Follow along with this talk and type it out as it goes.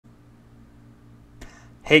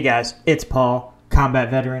Hey guys, it's Paul, combat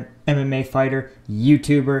veteran, MMA fighter,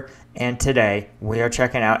 YouTuber, and today we are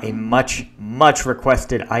checking out a much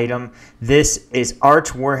requested item. This is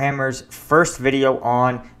Arch Warhammer's first video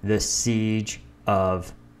on the Siege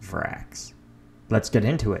of Vraks. Let's get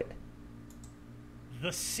into it.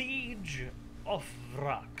 The Siege of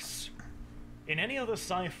Vraks. In any other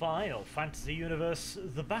sci-fi or fantasy universe,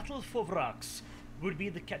 the battle for Vraks would be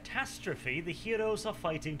the catastrophe the heroes are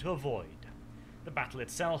fighting to avoid. The battle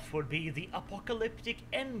itself would be the apocalyptic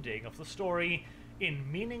ending of the story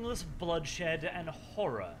in meaningless bloodshed and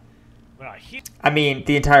horror. I mean,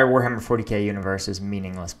 the entire Warhammer 40k universe is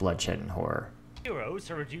meaningless bloodshed and horror. Heroes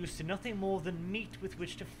are reduced to nothing more than meat with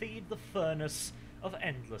which to feed the furnace of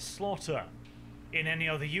endless slaughter. In any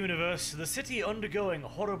other universe, the city undergoing a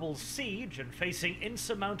horrible siege and facing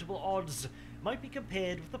insurmountable odds might be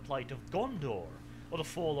compared with the plight of Gondor, or the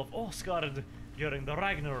fall of Osgard during the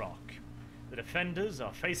Ragnarok. The defenders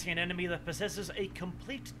are facing an enemy that possesses a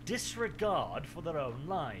complete disregard for their own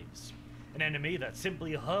lives. An enemy that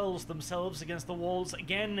simply hurls themselves against the walls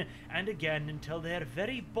again and again until their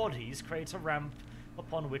very bodies create a ramp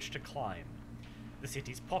upon which to climb. The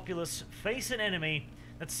city's populace face an enemy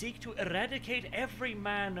that seek to eradicate every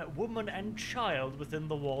man, woman, and child within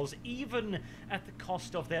the walls, even at the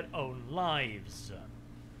cost of their own lives.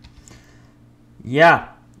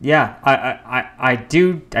 Yeah, I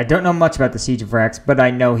don't know much about the Siege of Vraks, but I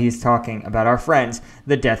know he's talking about our friends,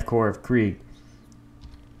 the Death Korps of Krieg.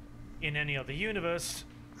 In any other universe,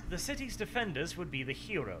 the city's defenders would be the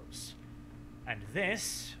heroes, and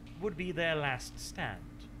this would be their last stand,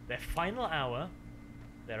 their final hour,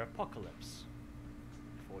 their apocalypse.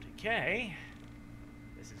 40k,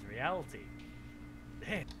 this is reality.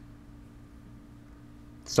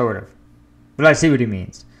 Sort of, but I see what he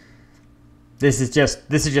means. This is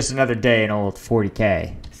just another day in old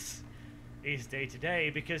 40k. This is day to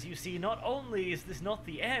day because you see, not only is this not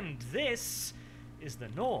the end, this is the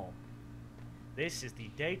norm. This is the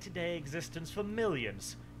day-to-day existence for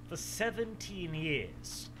millions for 17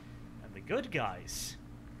 years. And the good guys,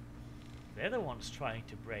 they're the ones trying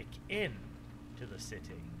to break in to the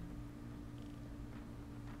city.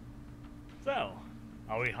 So,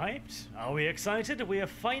 are we hyped? Are we excited? We are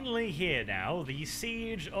finally here now, the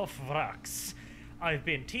Siege of Vraks. I've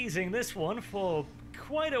been teasing this one for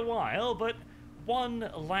quite a while, but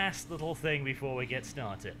one last little thing before we get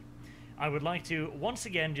started. I would like to once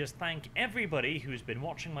again just thank everybody who's been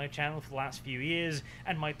watching my channel for the last few years,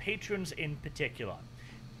 and my patrons in particular.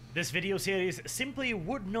 This video series simply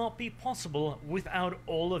would not be possible without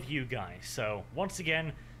all of you guys, so once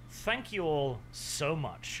again, thank you all so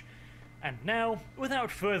much. And now,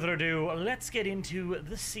 without further ado, let's get into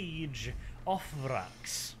the Siege of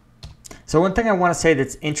Vraks. So one thing I want to say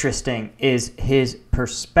that's interesting is his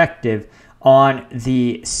perspective on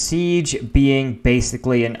the siege being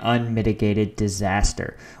basically an unmitigated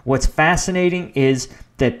disaster. What's fascinating is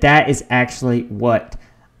that that is actually what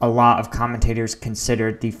a lot of commentators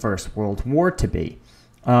considered the First World War to be.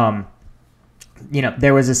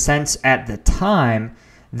 There was a sense at the time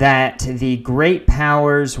that the great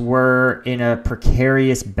powers were in a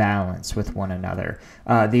precarious balance with one another.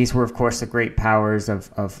 These were, of course, the great powers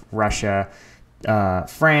of Russia,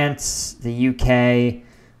 France, the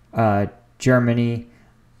UK, Germany,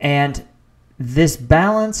 and this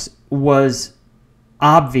balance was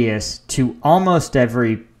obvious to almost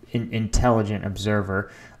every intelligent observer,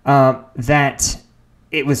 that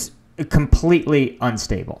it was completely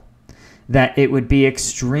unstable, that it would be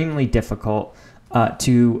extremely difficult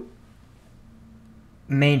to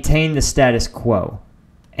maintain the status quo.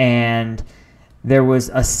 And there was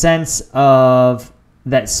a sense of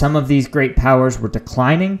that some of these great powers were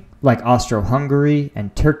declining, like Austro-Hungary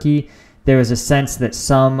and Turkey. There was a sense that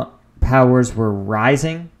some powers were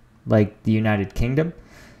rising, like the United Kingdom.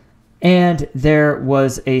 And there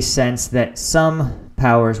was a sense that some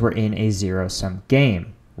powers were in a zero-sum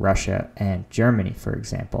game, Russia and Germany, for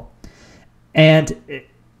example. And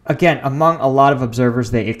again, among a lot of observers,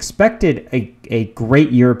 they expected a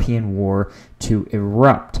great European war to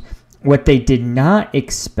erupt. What they did not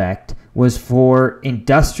expect was for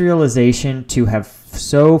industrialization to have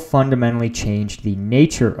so fundamentally changed the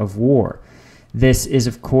nature of war. This is,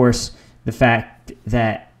 of course, the fact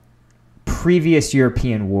that previous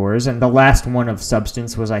European wars, and the last one of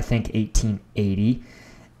substance was, I think, 1880,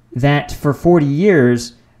 that for 40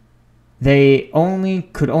 years, they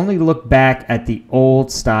could only look back at the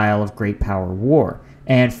old style of great power war.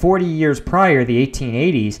 And 40 years prior, the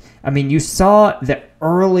 1880s, I mean, you saw the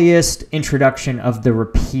earliest introduction of the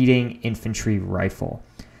repeating infantry rifle.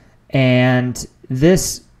 And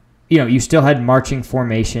this you still had marching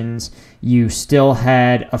formations. You still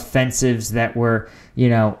had offensives that were,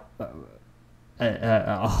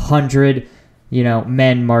 100,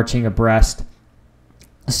 men marching abreast.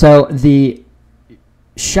 So the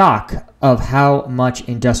shock of how much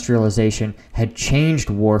industrialization had changed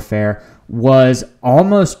warfare was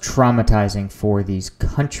almost traumatizing for these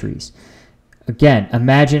countries. Again,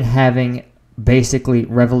 imagine having basically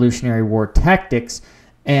Revolutionary War tactics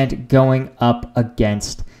and going up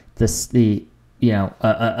against a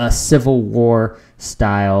Civil War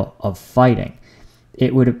style of fighting.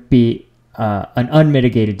 It would be an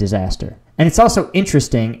unmitigated disaster. And it's also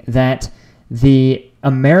interesting that the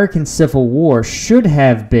American Civil War should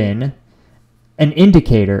have been an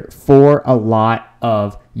indicator for a lot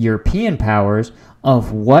of European powers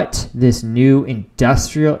of what this new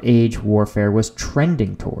industrial age warfare was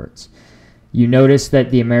trending towards. You notice that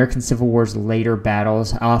the American Civil War's later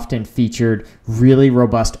battles often featured really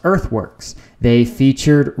robust earthworks. They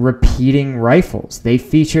featured repeating rifles. They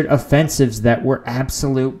featured offensives that were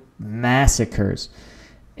absolute massacres.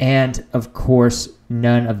 And, of course,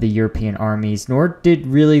 none of the European armies, nor did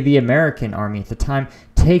really the American army at the time,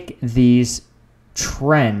 take these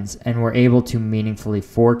trends and were able to meaningfully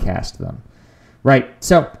forecast them. Right,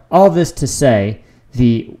 so all this to say,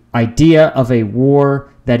 the idea of a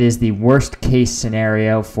war that is the worst case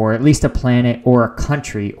scenario for at least a planet or a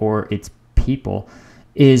country or its people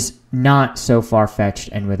is not so far-fetched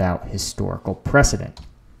and without historical precedent.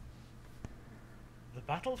 The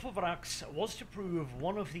Battle for Vraks was to prove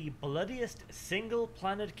one of the bloodiest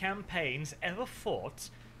single-planet campaigns ever fought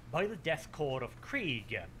by the Death Korps of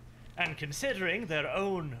Krieg. And considering their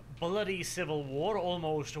own bloody civil war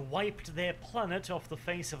almost wiped their planet off the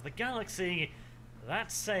face of the galaxy,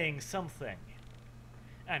 that's saying something.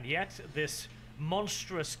 And yet, this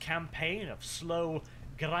monstrous campaign of slow,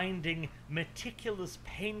 grinding, meticulous,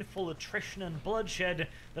 painful attrition and bloodshed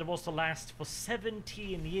that was to last for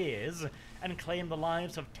 17 years and claim the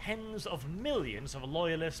lives of tens of millions of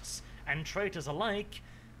loyalists and traitors alike,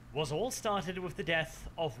 was all started with the death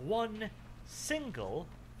of one single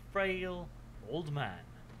frail old man.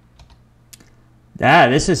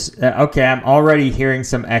 This is okay. I'm already hearing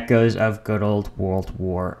some echoes of good old World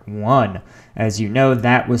War I. As you know,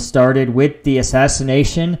 that was started with the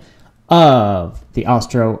assassination of the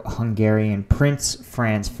Austro-Hungarian Prince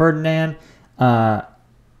Franz Ferdinand, I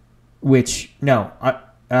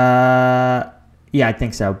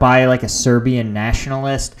think so, by like a Serbian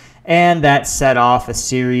nationalist, and that set off a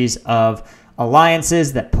series of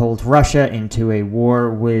alliances that pulled Russia into a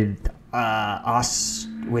war with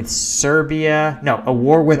Serbia. No, a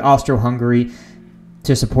war with Austro-Hungary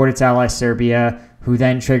to support its ally Serbia, who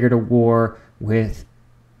then triggered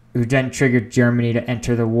Germany to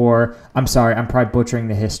enter the war. I'm sorry, I'm probably butchering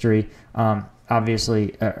the history.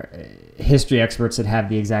 Obviously, history experts that have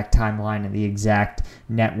the exact timeline and the exact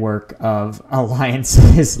network of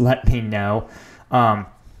alliances let me know.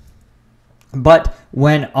 But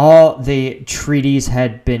when all the treaties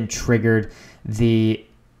had been triggered, you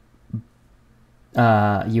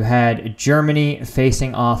had Germany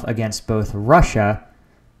facing off against both Russia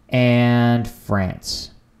and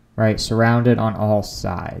France, right? Surrounded on all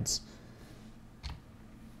sides.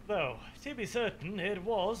 Though, to be certain, it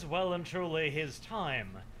was well and truly his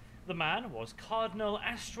time. The man was Cardinal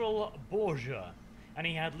Astral Borgia, and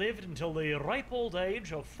he had lived until the ripe old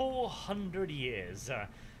age of 400 years.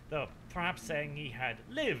 Though perhaps saying he had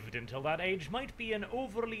lived until that age might be an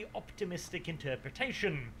overly optimistic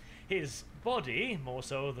interpretation. His body, more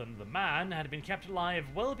so than the man, had been kept alive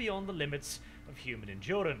well beyond the limits of human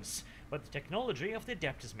endurance, by the technology of the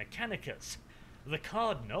Adeptus Mechanicus. The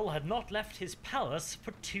Cardinal had not left his palace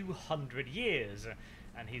for 200 years,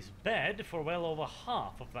 and his bed for well over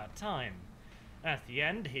half of that time. At the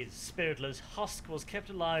end, his spiritless husk was kept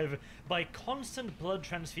alive by constant blood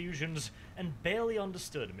transfusions and barely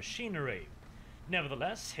understood machinery.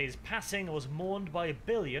 Nevertheless, his passing was mourned by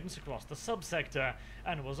billions across the subsector,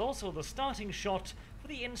 and was also the starting shot for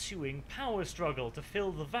the ensuing power struggle to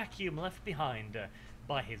fill the vacuum left behind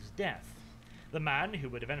by his death. The man who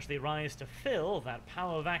would eventually rise to fill that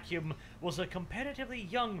power vacuum was a comparatively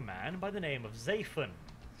young man by the name of Zaphon.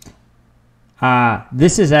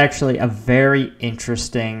 This is actually a very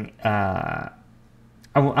interesting, I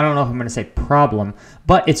don't know if I'm going to say problem,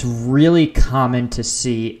 but it's really common to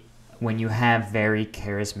see when you have very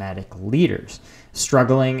charismatic leaders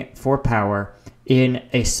struggling for power in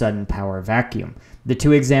a sudden power vacuum. The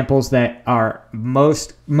two examples that are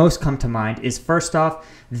most come to mind is, first off,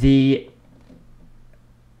 the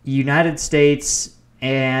United States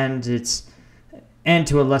and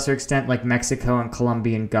to a lesser extent like Mexico and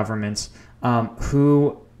Colombian governments,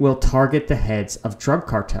 who will target the heads of drug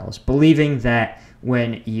cartels, believing that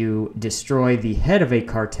when you destroy the head of a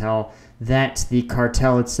cartel, that the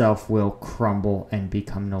cartel itself will crumble and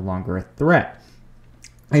become no longer a threat.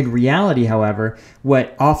 In reality, however,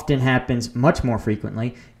 what often happens much more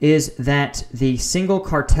frequently is that the single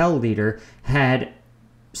cartel leader had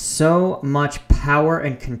so much power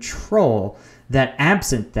and control that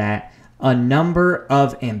absent that, a number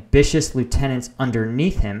of ambitious lieutenants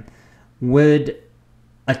underneath him would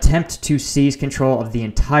attempt to seize control of the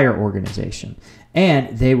entire organization,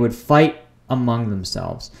 and they would fight among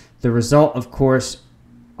themselves. The result, of course,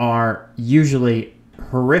 are usually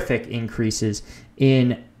horrific increases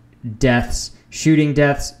in deaths, shooting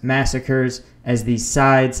deaths, massacres, as these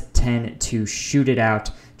sides tend to shoot it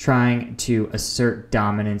out, trying to assert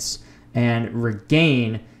dominance and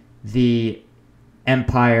regain the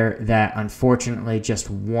empire that unfortunately just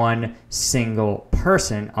one single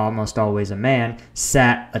person, almost always a man,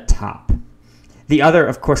 sat atop. The other,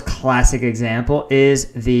 of course, classic example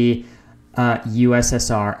is the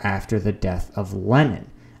USSR after the death of Lenin.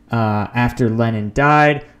 After Lenin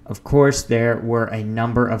died, of course, there were a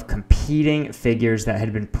number of competing figures that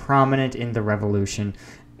had been prominent in the revolution,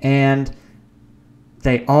 and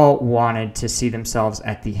they all wanted to see themselves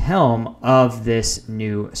at the helm of this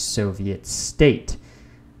new Soviet state.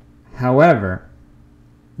 However,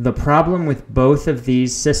 the problem with both of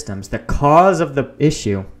these systems, the cause of the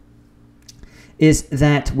issue, is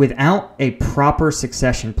that without a proper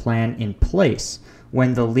succession plan in place,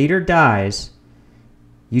 when the leader dies,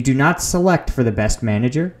 you do not select for the best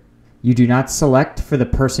manager, you do not select for the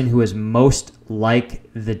person who is most like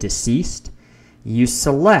the deceased, you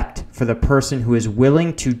select for the person who is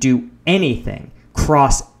willing to do anything,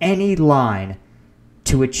 cross any line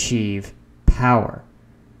to achieve power.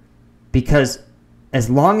 Because as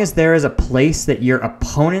long as there is a place that your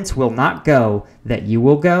opponents will not go, that you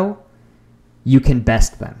will go, you can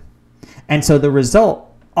best them. And so the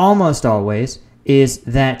result, almost always, is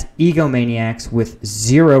that egomaniacs with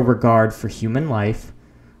zero regard for human life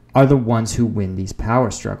are the ones who win these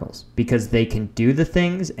power struggles, because they can do the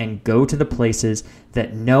things and go to the places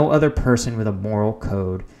that no other person with a moral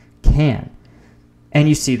code can. And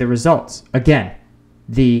you see the results. Again,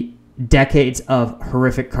 the decades of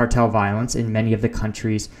horrific cartel violence in many of the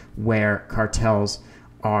countries where cartels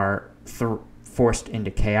are forced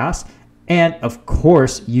into chaos. And, of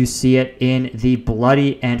course, you see it in the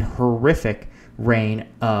bloody and horrific reign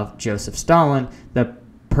of Joseph Stalin, the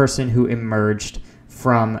person who emerged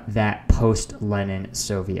from that post-Lenin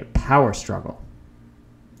Soviet power struggle.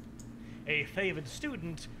 A favored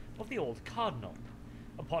student of the old cardinal.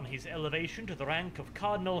 Upon his elevation to the rank of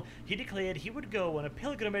cardinal, he declared he would go on a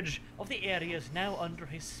pilgrimage of the areas now under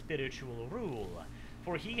his spiritual rule,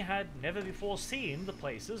 for he had never before seen the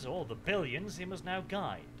places or the billions he must now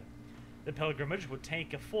guide. The pilgrimage would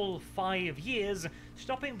take a full 5 years,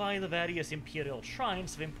 stopping by the various imperial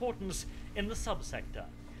shrines of importance in the subsector.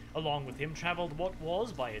 Along with him travelled what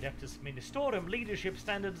was, by Adeptus Ministorum leadership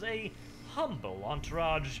standards, a humble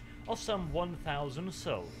entourage of some 1,000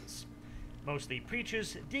 souls. Mostly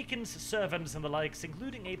preachers, deacons, servants, and the likes,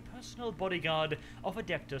 including a personal bodyguard of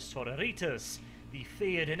Adeptus Sororitas, the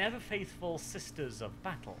feared and ever-faithful Sisters of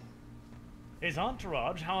Battle. His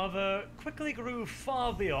entourage, however, quickly grew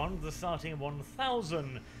far beyond the starting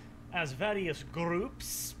 1,000, as various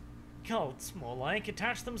groups, cults more like,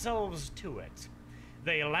 attached themselves to it.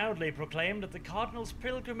 They loudly proclaimed that the Cardinal's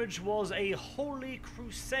pilgrimage was a holy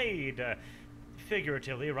crusade,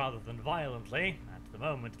 figuratively rather than violently, at the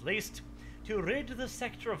moment at least, to rid the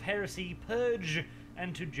sector of heresy, purge,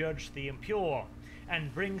 and to judge the impure,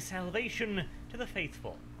 and bring salvation to the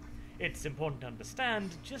faithful. It's important to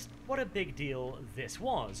understand just what a big deal this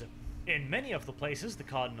was. In many of the places the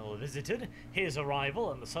Cardinal visited, his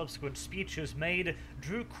arrival and the subsequent speeches made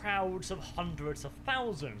drew crowds of hundreds of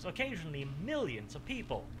thousands, occasionally millions of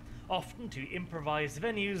people, often to improvised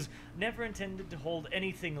venues never intended to hold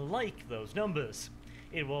anything like those numbers.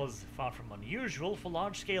 It was far from unusual for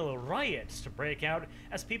large-scale riots to break out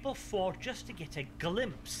as people fought just to get a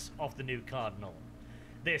glimpse of the new Cardinal.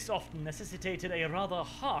 This often necessitated a rather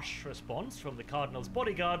harsh response from the Cardinal's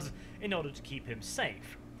bodyguards in order to keep him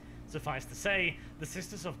safe. Suffice to say, the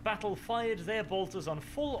Sisters of Battle fired their bolters on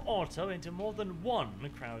full auto into more than one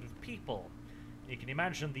crowd of people. You can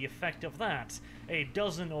imagine the effect of that, a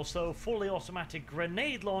dozen or so fully automatic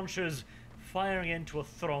grenade launchers firing into a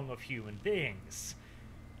throng of human beings.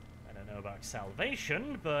 I don't know about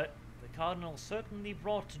salvation, but the Cardinal certainly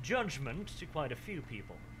brought judgment to quite a few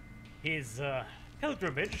people. His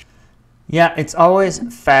pilgrimage... Yeah, it's always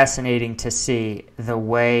fascinating to see the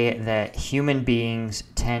way that human beings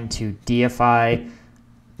tend to deify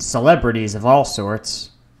celebrities of all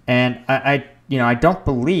sorts. And I don't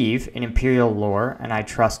believe in imperial lore, and I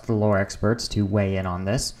trust the lore experts to weigh in on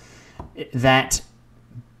this, that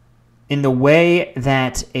in the way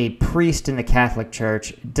that a priest in the Catholic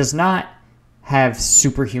Church does not have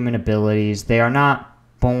superhuman abilities, they are not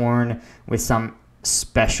born with some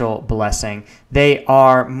special blessing. They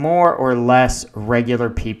are more or less regular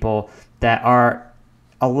people that are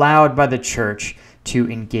allowed by the church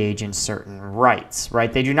to engage in certain rites,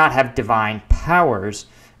 right? They do not have divine powers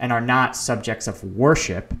and are not subjects of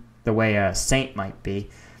worship the way a saint might be.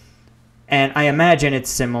 And I imagine it's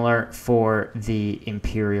similar for the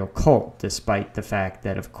imperial cult, despite the fact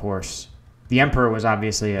that, of course, the emperor was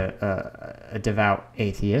obviously a devout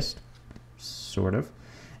atheist, sort of.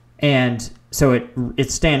 And so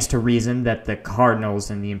it stands to reason that the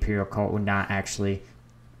cardinals in the imperial cult would not actually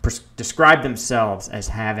describe themselves as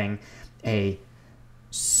having a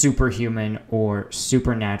superhuman or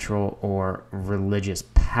supernatural or religious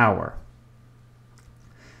power.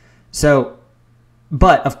 So,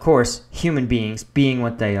 but of course, human beings, being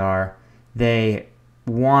what they are, they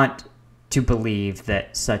want to believe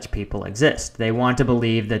that such people exist. They want to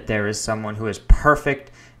believe that there is someone who is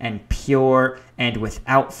perfect and pure and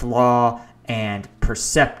without flaw and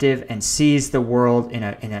perceptive and sees the world in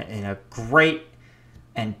a great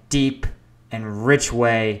and deep and rich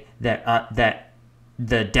way that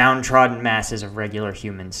the downtrodden masses of regular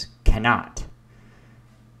humans cannot.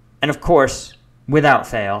 And of course, without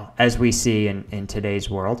fail, as we see in today's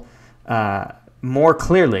world, more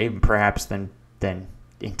clearly perhaps than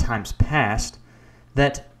in times past,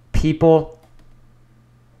 that people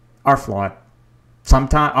are flawed.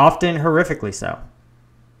 Sometimes, often horrifically so.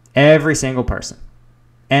 Every single person.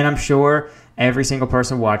 And I'm sure every single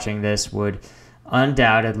person watching this would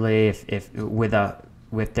undoubtedly, if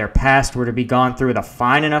with their past were to be gone through with a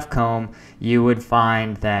fine enough comb, you would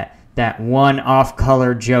find that one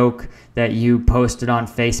off-color joke that you posted on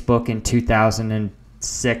Facebook in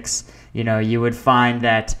 2006, you would find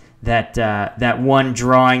that one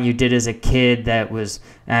drawing you did as a kid that was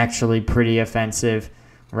actually pretty offensive,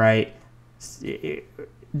 right?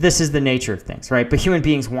 This is the nature of things, right? But human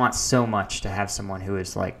beings want so much to have someone who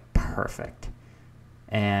is like perfect.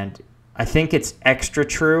 And I think it's extra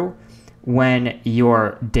true when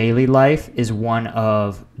your daily life is one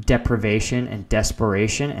of deprivation and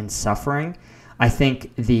desperation and suffering. I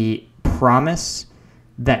think the promise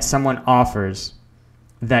that someone offers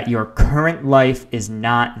that your current life is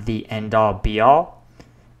not the end-all be-all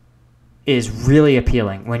is really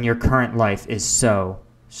appealing when your current life is so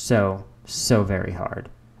very hard.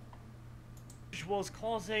 Which was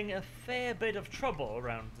causing a fair bit of trouble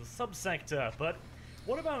around the subsector, but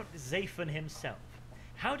what about Zaphon himself?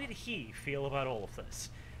 How did he feel about all of this?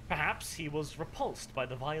 Perhaps he was repulsed by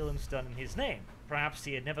the violence done in his name. Perhaps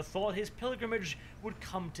he had never thought his pilgrimage would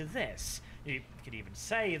come to this. You could even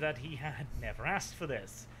say that he had never asked for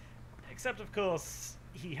this. Except, of course,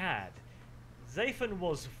 he had. Zaphon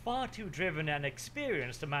was far too driven and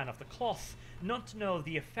experienced a man of the cloth not to know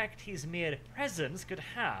the effect his mere presence could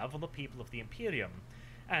have on the people of the Imperium.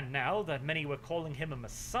 And now that many were calling him a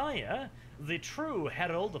messiah, the true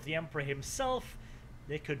herald of the Emperor himself,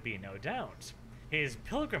 there could be no doubt. His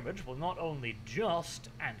pilgrimage was not only just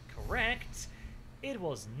and correct, it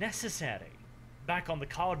was necessary. Back on the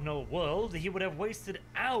Cardinal world, he would have wasted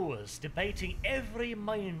hours debating every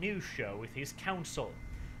minutiae with his council.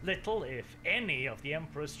 Little, if any, of the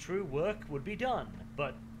Emperor's true work would be done.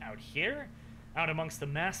 But out here, out amongst the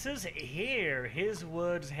masses, here his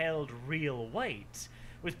words held real weight.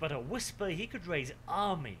 With but a whisper he could raise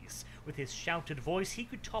armies. With his shouted voice he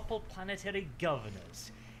could topple planetary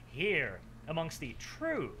governors. Here, amongst the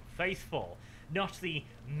true faithful, not the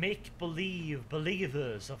make-believe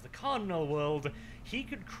believers of the Cardinal world, he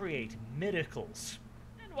could create miracles.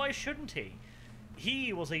 And why shouldn't he?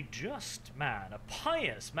 He was a just man, a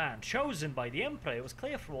pious man, chosen by the Emperor. It was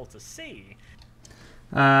clear for all to see.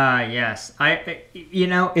 Yes.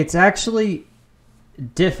 It's actually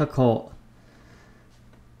difficult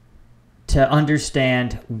to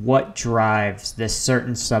understand what drives this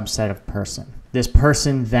certain subset of person. This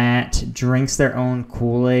person that drinks their own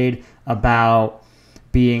Kool-Aid about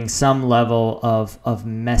being some level of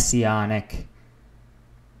messianic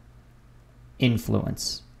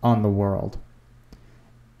influence on the world.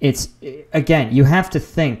 It's, again, you have to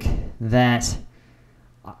think that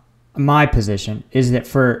my position is that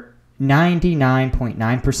for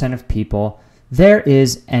 99.9% of people, there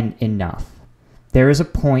is an enough. There is a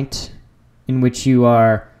point in which you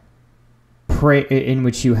are in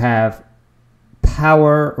which you have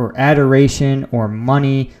power or adoration or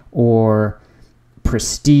money or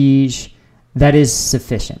prestige, that is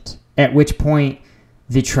sufficient. At which point,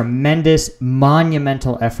 the tremendous,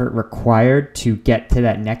 monumental effort required to get to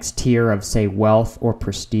that next tier of, say, wealth or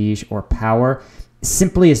prestige or power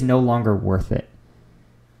simply is no longer worth it.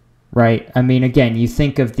 Right? I mean, again, you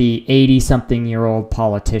think of the 80-something-year-old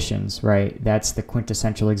politicians, right? That's the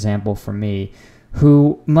quintessential example for me,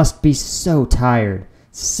 who must be so tired,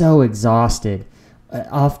 so exhausted,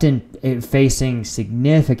 often facing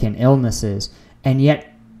significant illnesses, and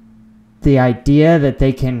yet the idea that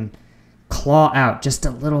they can claw out just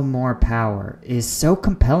a little more power is so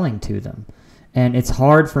compelling to them. And it's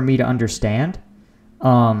hard for me to understand.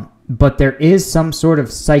 But there is some sort of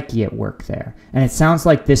psyche at work there. And it sounds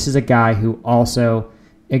like this is a guy who also,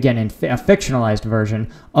 again, in a fictionalized version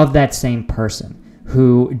of that same person,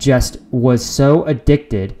 who just was so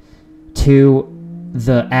addicted to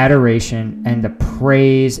the adoration and the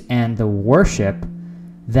praise and the worship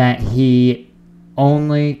that he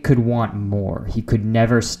only could want more. He could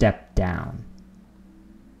never step down.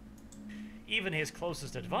 Even his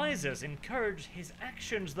closest advisors encouraged his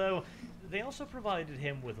actions, though they also provided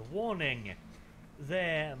him with warning.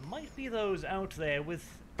 There might be those out there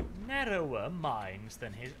with narrower minds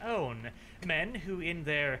than his own, men who in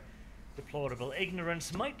their deplorable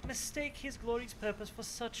ignorance might mistake his glorious purpose for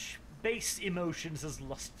such base emotions as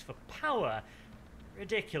lust for power,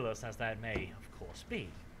 ridiculous as that may, of course, be.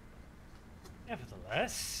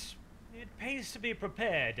 Nevertheless, it pays to be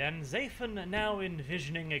prepared, and Zaphon, now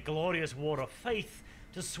envisioning a glorious war of faith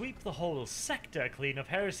to sweep the whole sector clean of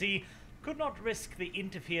heresy, could not risk the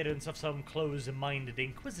interference of some close-minded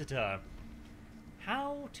inquisitor.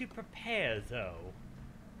 How to prepare, though?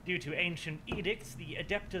 Due to ancient edicts, the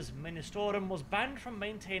Adeptus Ministorum was banned from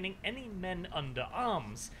maintaining any men under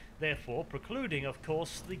arms, therefore precluding, of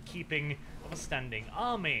course, the keeping of a standing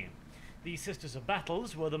army. The Sisters of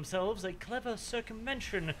Battles were themselves a clever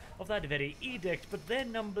circumvention of that very edict, but their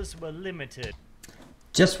numbers were limited.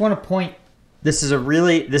 Just want to point, this is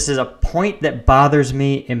a point that bothers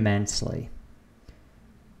me immensely,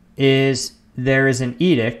 is there is an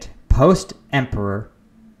edict post-Emperor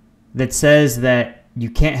that says that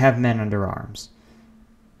you can't have men under arms.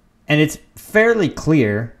 And it's fairly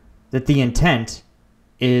clear that the intent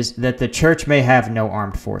is that the church may have no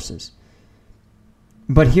armed forces.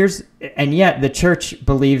 And yet the church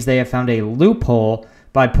believes they have found a loophole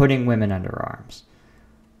by putting women under arms.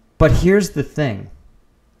 But here's the thing.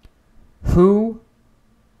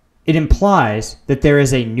 It implies that there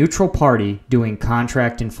is a neutral party doing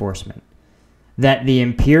contract enforcement. That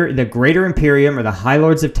the Greater Imperium or the High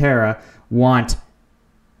Lords of Terra want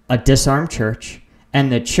a disarmed church,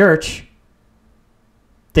 and the church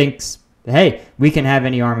thinks, hey, we can have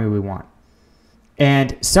any army we want.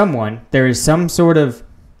 And there is some sort of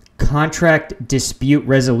contract dispute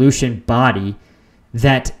resolution body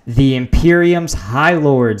that the Imperium's High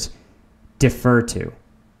Lords defer to.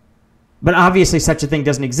 But obviously such a thing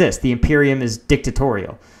doesn't exist. The Imperium is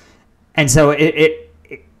dictatorial. And so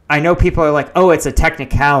I know people are like, oh, it's a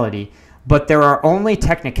technicality. But there are only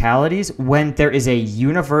technicalities when there is a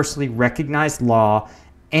universally recognized law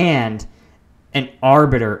and an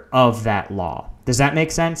arbiter of that law. Does that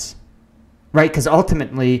make sense? Right? Because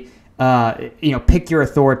ultimately, pick your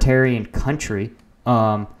authoritarian country.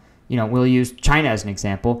 We'll use China as an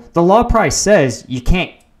example. The law probably says you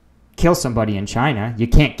can't kill somebody in China. You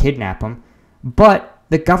can't kidnap them. But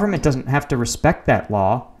the government doesn't have to respect that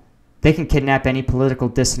law. They can kidnap any political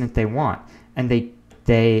dissident they want. And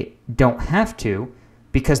they don't have to,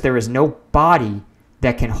 because there is no body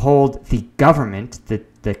that can hold the government,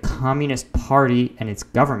 the Communist Party and its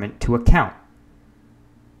government, to account.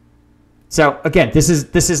 So again, this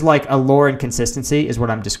is like a lore inconsistency is what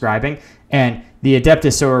I'm describing. And the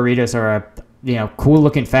Adeptus Sororitas are a cool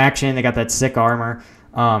looking faction. They got that sick armor.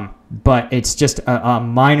 But it's just a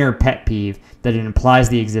minor pet peeve that it implies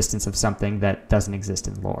the existence of something that doesn't exist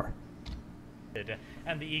in lore.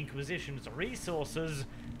 And the Inquisition's resources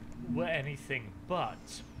were anything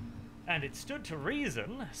but. And it stood to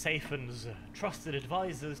reason, Zaphon's trusted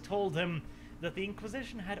advisors told him, that the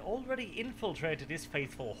Inquisition had already infiltrated his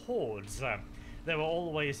faithful hordes. There were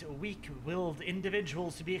always weak-willed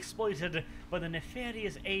individuals to be exploited by the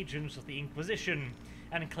nefarious agents of the Inquisition,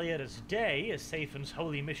 and clear as day, as Zaphon's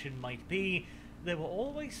holy mission might be, there were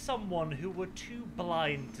always someone who were too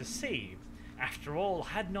blind to see. After all,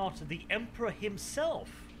 had not the Emperor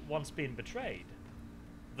himself once been betrayed?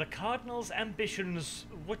 The Cardinal's ambitions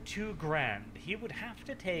were too grand. He would have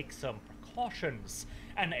to take some precautions,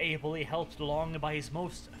 and ably helped along by his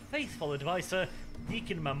most faithful advisor,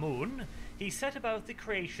 Deacon Mamoon, he set about the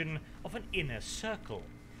creation of an inner circle,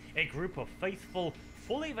 a group of faithful,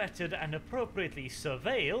 fully vetted and appropriately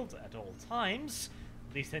surveilled at all times,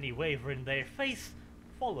 lest any waver in their faith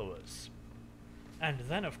followers. And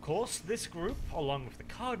then, of course, this group, along with the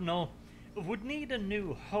Cardinal, would need a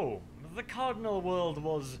new home. The Cardinal world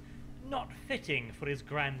was not fitting for his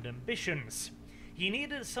grand ambitions. He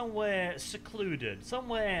needed somewhere secluded,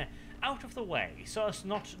 somewhere out of the way, so as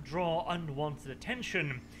not to draw unwanted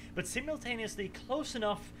attention, but simultaneously close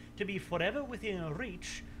enough to be forever within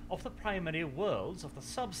reach of the primary worlds of the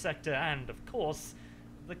subsector and, of course,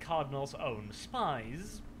 the Cardinal's own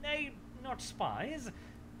spies. Nay, not spies,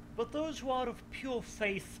 but those who are of pure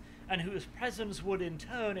faith and whose presence would in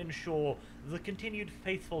turn ensure the continued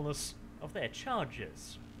faithfulness of their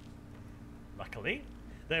charges. Luckily,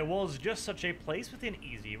 there was just such a place within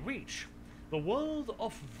easy reach, the world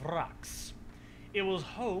of Vraks. It was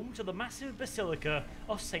home to the massive basilica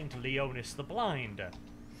of Saint Leonis the Blind.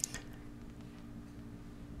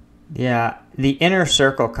 Yeah, the inner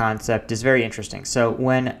circle concept is very interesting. So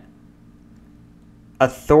when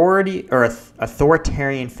authority or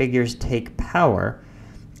authoritarian figures take power,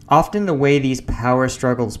 often the way these power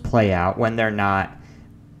struggles play out when they're not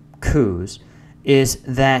coups is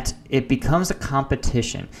that it becomes a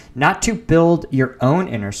competition, not to build your own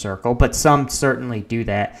inner circle, but some certainly do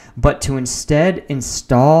that, but to instead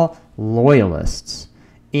install loyalists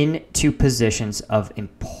into positions of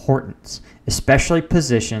importance, especially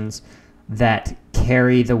positions that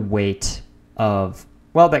carry the weight of,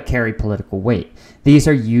 well, that carry political weight. These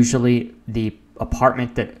are usually the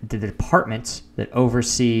departments that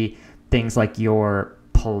oversee things like your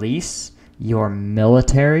police, your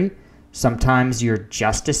military, sometimes your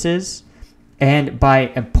justices, and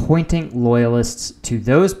by appointing loyalists to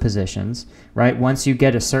those positions, right, once you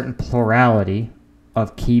get a certain plurality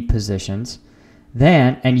of key positions,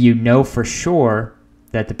 then, and you know for sure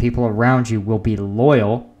that the people around you will be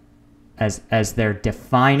loyal as their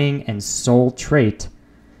defining and sole trait,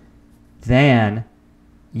 then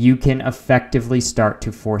you can effectively start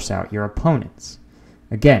to force out your opponents.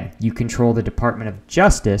 Again, you control the Department of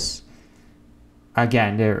Justice,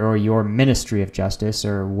 again, or your Ministry of Justice,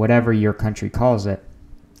 or whatever your country calls it,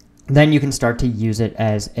 then you can start to use it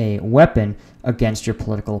as a weapon against your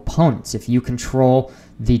political opponents. If you control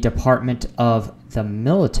the Department of the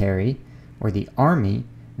Military or the Army,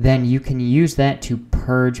 then you can use that to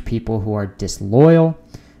purge people who are disloyal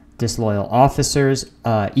officers,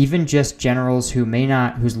 even just generals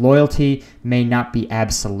whose loyalty may not be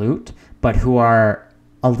absolute, but who are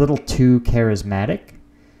a little too charismatic.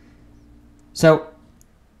 So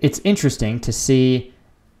it's interesting to see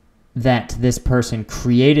that this person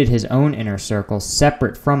created his own inner circle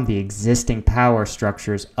separate from the existing power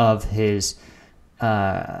structures of his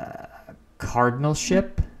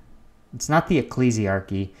cardinalship. It's not the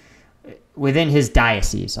ecclesiarchy. Within his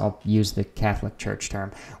diocese, I'll use the Catholic Church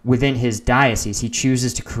term, within his diocese, he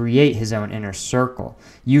chooses to create his own inner circle.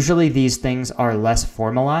 Usually these things are less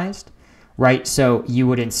formalized, right? So you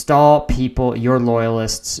would install people, your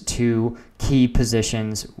loyalists, to key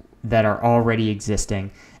positions that are already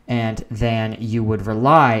existing, and then you would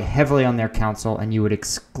rely heavily on their counsel, and you would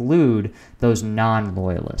exclude those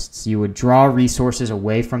non-loyalists. You would draw resources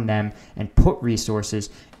away from them and put resources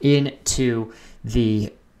into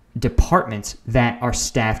the departments that are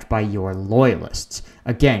staffed by your loyalists.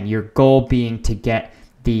 Again, your goal being to get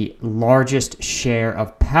the largest share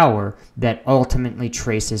of power that ultimately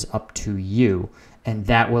traces up to you, and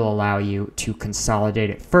that will allow you to consolidate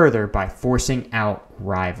it further by forcing out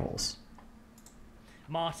rivals.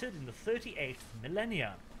 Martyred in the 38th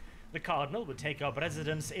millennia, the Cardinal would take up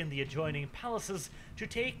residence in the adjoining palaces to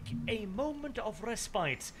take a moment of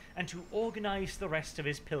respite and to organize the rest of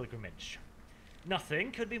his pilgrimage.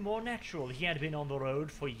 Nothing could be more natural. He had been on the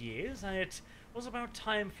road for years, and it was about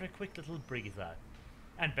time for a quick little breather.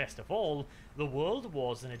 And best of all, the world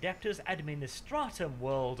was an Adeptus Administratum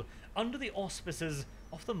world under the auspices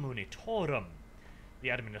of the Munitorum. The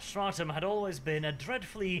Administratum had always been a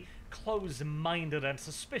dreadfully close-minded and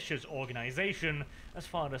suspicious organization as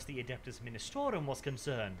far as the Adeptus Ministorum was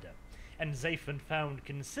concerned, and Zaphon found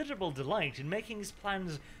considerable delight in making his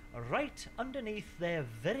plans right underneath their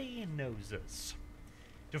very noses.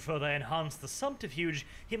 To further enhance the subterfuge,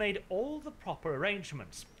 he made all the proper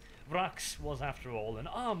arrangements. Vraks was, after all, an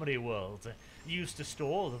armory world, used to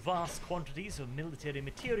store the vast quantities of military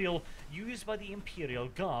material used by the Imperial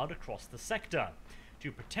Guard across the sector.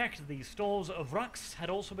 To protect these stores, Vraks had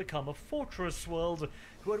also become a fortress world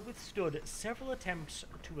who had withstood several attempts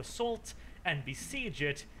to assault and besiege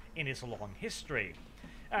it in its long history.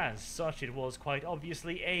 As such, it was quite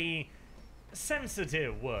obviously a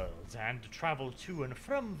sensitive world, and travel to and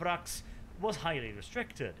from Vraks was highly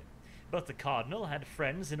restricted. but the Cardinal had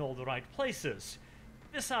friends in all the right places.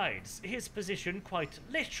 Besides, his position quite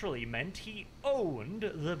literally meant he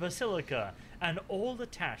owned the Basilica and all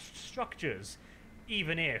attached structures.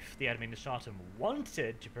 Even if the Administratum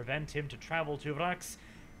wanted to prevent him to travel to Vraks,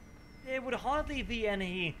 there would hardly be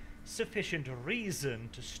any sufficient reason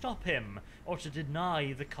to stop him or to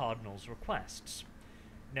deny the Cardinal's requests.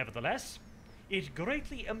 Nevertheless, it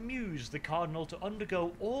greatly amused the Cardinal to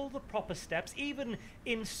undergo all the proper steps, even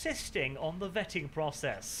insisting on the vetting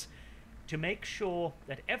process, to make sure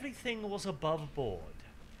that everything was above board.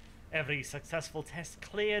 Every successful test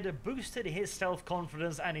cleared boosted his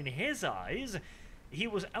self-confidence, and in his eyes, he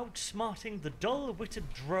was outsmarting the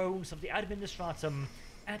dull-witted drones of the Administratum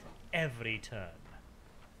at every turn.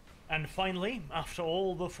 And finally, after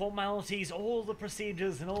all the formalities, all the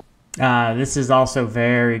procedures, and all... This is also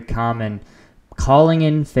very common. Calling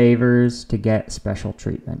in favors to get special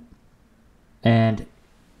treatment. And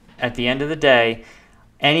at the end of the day,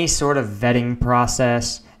 any sort of vetting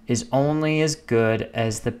process is only as good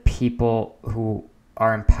as the people who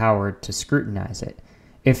are empowered to scrutinize it.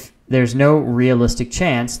 If there's no realistic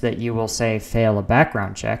chance that you will, say, fail a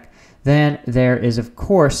background check, then there is, of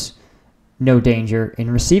course, no danger in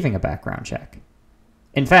receiving a background check.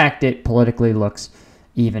 In fact, it politically looks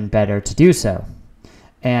even better to do so.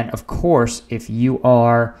 And of course, if you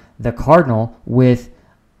are the Cardinal with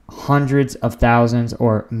hundreds of thousands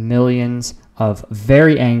or millions of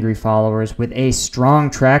very angry followers with a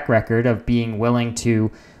strong track record of being willing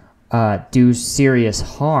to do serious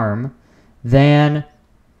harm, then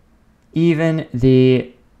even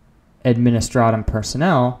the Administratum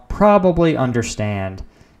personnel probably understand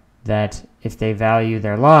that if they value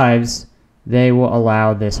their lives, they will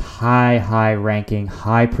allow this high-ranking,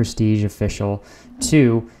 high-prestige official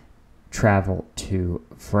to travel to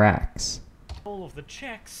Vraks. All of the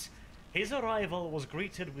checks, his arrival was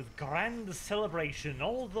greeted with grand celebration,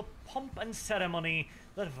 all the pomp and ceremony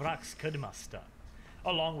that Vraks could muster.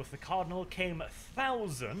 Along with the Cardinal came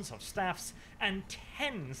thousands of staffs and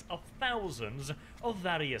tens of thousands of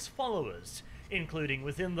various followers, including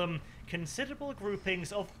within them considerable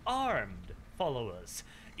groupings of armed followers,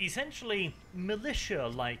 essentially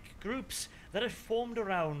militia-like groups that had formed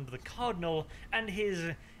around the Cardinal and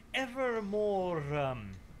his ever more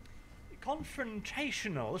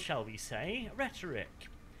confrontational, shall we say, rhetoric.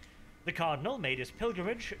 The Cardinal made his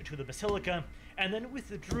pilgrimage to the Basilica and then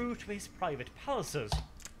withdrew to his private palaces.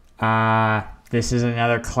 This is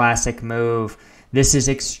another classic move. This is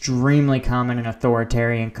extremely common in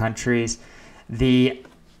authoritarian countries. The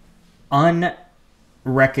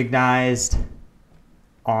unrecognized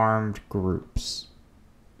armed groups.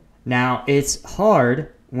 Now, it's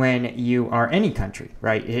hard when you are any country,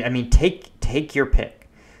 right? I mean, take your pick.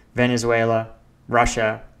 Venezuela,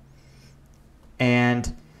 Russia,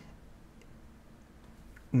 and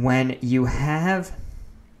when you have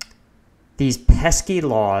these pesky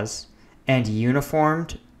laws and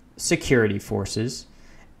uniformed security forces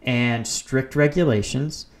and strict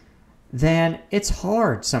regulations, then it's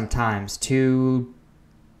hard sometimes to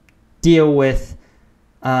deal with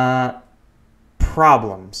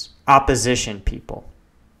problems, opposition people.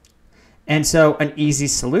 And so an easy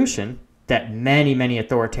solution that many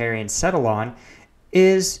authoritarians settle on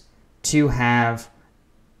is to have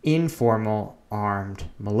informal armed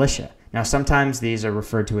militia. Now, sometimes these are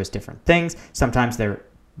referred to as different things. Sometimes they're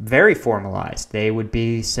very formalized. They would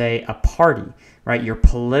be, say, a party, right? Your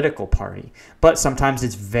political party. But sometimes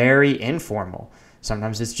it's very informal.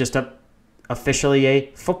 Sometimes it's just officially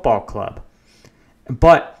a football club.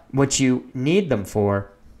 But what you need them for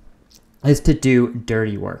is to do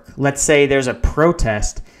dirty work. Let's say there's a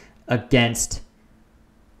protest against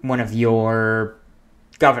one of your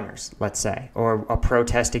governors, let's say, or a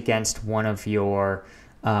protest against one of your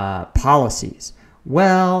policies.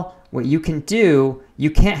 Well, what you can do, you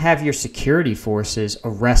can't have your security forces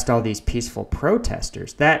arrest all these peaceful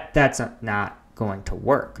protesters. That's not going to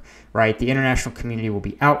work, right? The international community will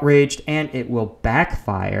be outraged, and it will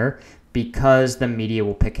backfire because the media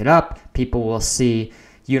will pick it up. People will see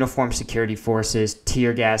uniformed security forces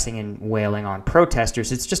tear gassing and wailing on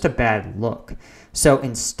protesters. It's just a bad look. So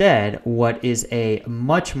instead, what is a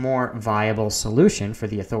much more viable solution for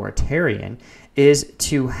the authoritarian is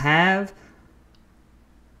to have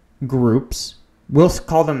groups, we'll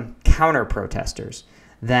call them counter-protesters,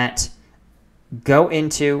 that go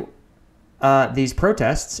into these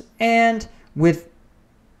protests and with,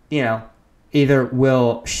 either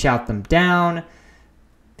will shout them down,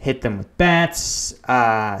 hit them with bats,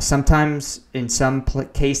 sometimes in some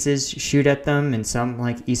cases shoot at them. In some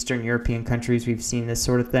like Eastern European countries, we've seen this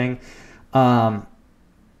sort of thing.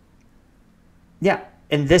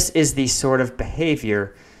 And this is the sort of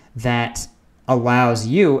behavior that allows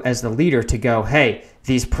you as the leader to go, hey,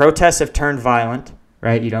 these protests have turned violent,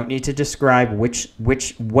 right? You don't need to describe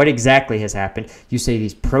what exactly has happened. You say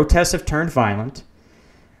these protests have turned violent.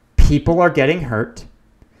 People are getting hurt.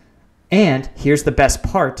 And here's the best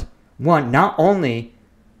part. One, not only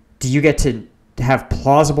do you get to have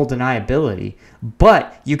plausible deniability,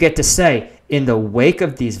 but you get to say, in the wake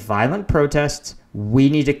of these violent protests, we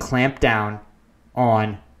need to clamp down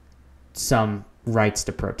on some rights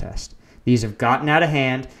to protest. These have gotten out of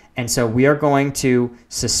hand, and so we are going to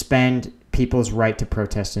suspend people's right to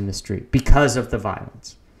protest in the street because of the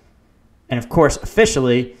violence. And of course,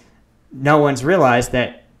 officially, no one's realized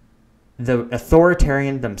that the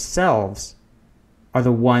authoritarian themselves are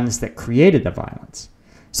the ones that created the violence.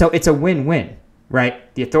 So it's a win-win,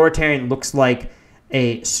 right? The authoritarian looks like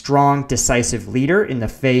a strong, decisive leader in the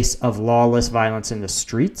face of lawless violence in the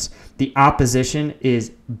streets. The opposition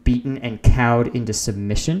is beaten and cowed into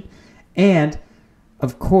submission. And,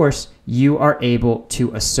 of course, you are able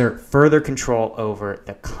to assert further control over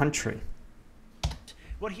the country.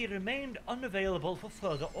 Where he remained unavailable for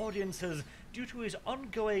further audiences due to his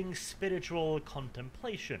ongoing spiritual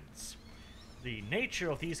contemplations. The nature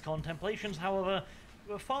of these contemplations, however,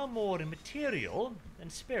 were far more immaterial than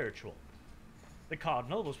spiritual. The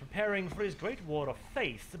cardinal was preparing for his great war of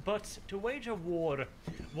faith, but to wage a war,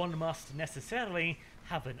 one must necessarily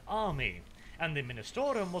have an army, and the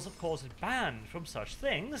Ministorum was of course banned from such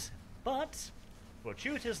things, but,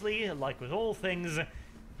 fortuitously, like with all things,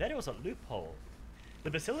 there was a loophole.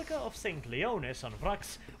 The Basilica of St. Leonis on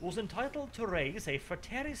Vraks was entitled to raise a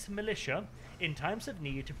frateris militia in times of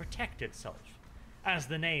need to protect itself. As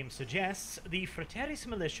the name suggests, the frateris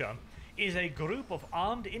militia is a group of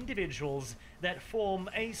armed individuals that form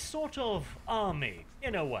a sort of army,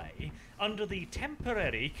 in a way, under the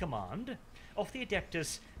temporary command of the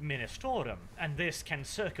Adeptus Ministorum, and this can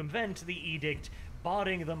circumvent the edict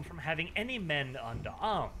barring them from having any men under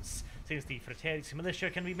arms, since the frateris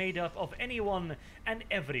militia can be made up of anyone and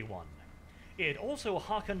everyone. It also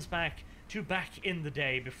harkens back to back in the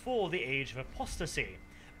day before the Age of Apostasy,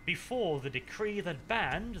 before the decree that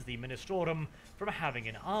banned the Ministorum from having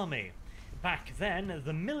an army. Back then,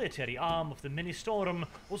 the military arm of the Ministorum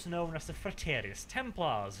was known as the Frateris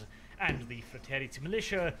Templars, and the Frateris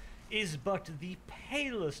Militia is but the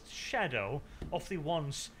palest shadow of the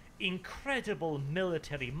once incredible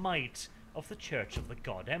military might of the Church of the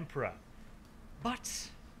God Emperor. But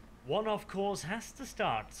one, of course, has to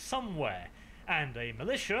start somewhere, and a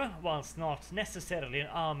militia, whilst not necessarily an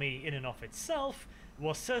army in and of itself,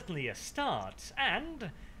 was certainly a start, and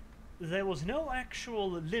there was no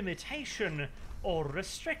actual limitation or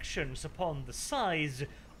restrictions upon the size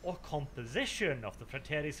or composition of the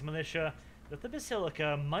Frateris Militia that the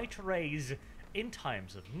Basilica might raise in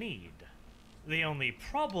times of need. The only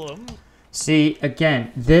problem... See,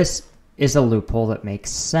 again, this is a loophole that makes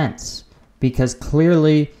sense, because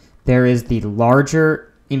clearly there is the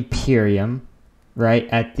larger Imperium, right,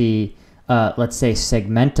 at the, let's say,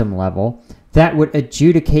 segmentum level, that would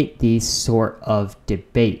adjudicate these sort of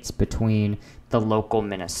debates between the local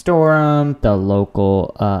ministorum, the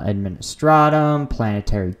local administratum,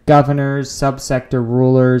 planetary governors, subsector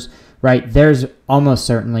rulers, right? There's almost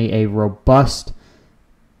certainly a robust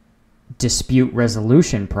dispute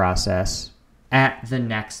resolution process at the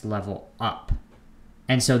next level up.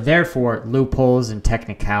 And so therefore, loopholes and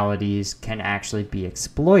technicalities can actually be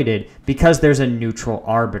exploited because there's a neutral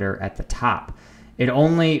arbiter at the top. It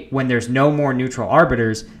only when there's no more neutral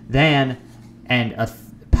arbiters and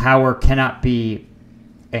power cannot be,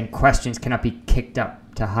 and questions cannot be kicked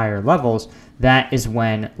up to higher levels, that is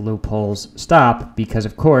when loopholes stop, because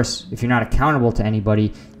of course, if you're not accountable to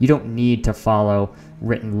anybody, you don't need to follow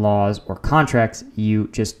written laws or contracts, you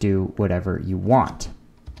just do whatever you want.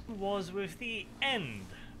 Was with the end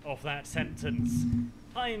of that sentence.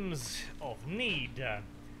 Times of need.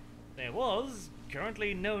 There was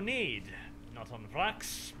currently no need. Not on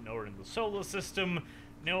Vraks, nor in the solar system,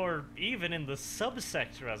 nor even in the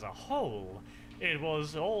subsector as a whole. It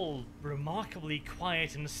was all remarkably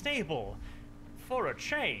quiet and stable. For a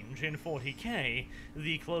change, in 40k,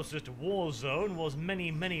 the closest war zone was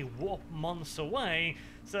many, many warp months away,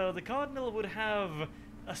 so the Cardinal would have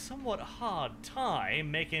a somewhat hard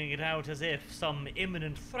time making it out as if some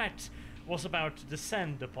imminent threat was about to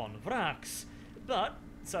descend upon Vraks, but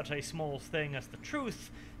such a small thing as the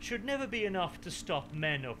truth should never be enough to stop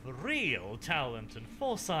men of real talent and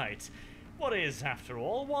foresight. What is, after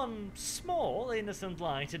all, one small innocent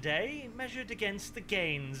lie today measured against the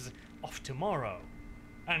gains of tomorrow?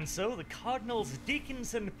 And so the cardinals,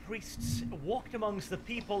 deacons and priests walked amongst the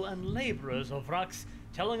people and labourers of Vraks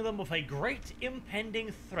telling them of a great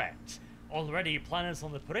impending threat. Already, planets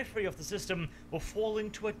on the periphery of the system were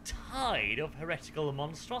falling to a tide of heretical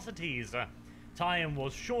monstrosities. Time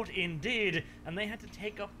was short indeed, and they had to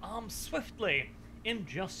take up arms swiftly in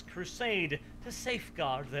just crusade to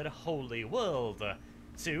safeguard their holy world.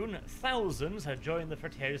 Soon, thousands had joined the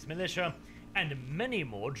Frater's militia, and many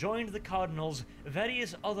more joined the Cardinal's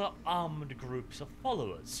various other armed groups of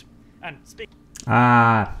followers. And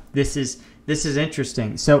this is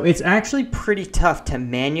interesting. So it's actually pretty tough to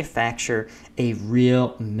manufacture a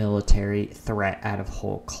real military threat out of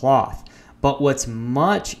whole cloth. But what's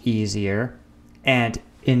much easier, and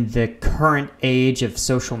in the current age of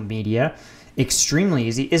social media, extremely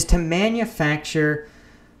easy, is to manufacture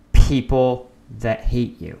people that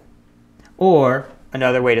hate you. Or,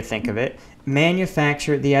 another way to think of it,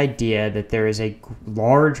 manufacture the idea that there is a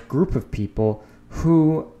large group of people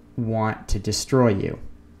who want to destroy you.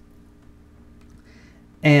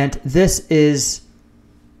 And this is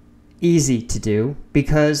easy to do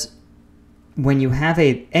because when you have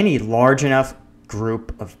any large enough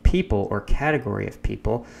group of people or category of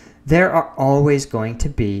people, there are always going to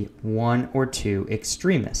be one or two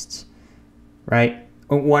extremists, right?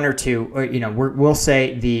 One or two, or, we'll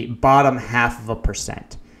say the bottom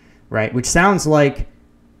 0.5%, right? Which sounds like,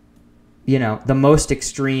 the most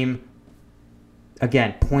extreme,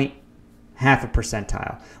 again, 0.5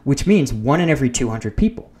 percentile, which means 1 in every 200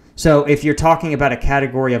 people. So if you're talking about a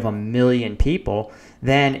category of 1 million people,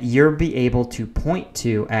 then you'll be able to point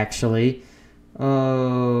to actually,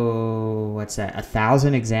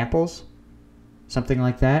 1,000 examples? Something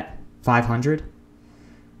like that? 500?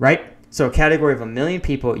 Right? So a category of 1 million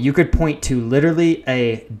people, you could point to literally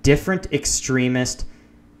a different extremist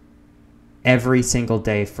every single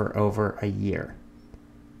day for over a year.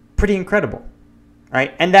 Pretty incredible,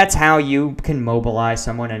 right? And that's how you can mobilize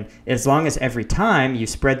someone. And as long as every time you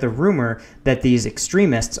spread the rumor that these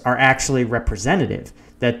extremists are actually representative,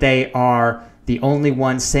 that they are the only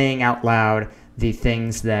ones saying out loud the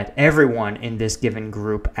things that everyone in this given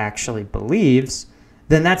group actually believes,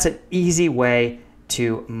 then that's an easy way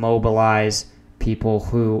to mobilize people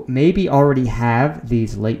who maybe already have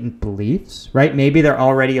these latent beliefs, right? Maybe they're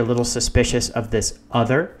already a little suspicious of this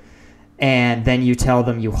other, and then you tell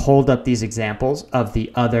them, you hold up these examples of the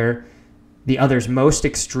other's most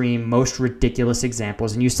extreme, most ridiculous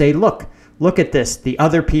examples, and you say, look at this, the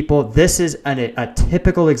other people, this is a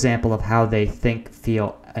typical example of how they think,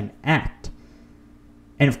 feel, and act.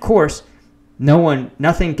 And of course,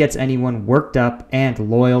 nothing gets anyone worked up and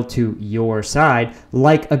loyal to your side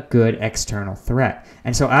like a good external threat.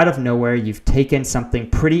 And so out of nowhere, you've taken something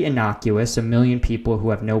pretty innocuous, 1 million people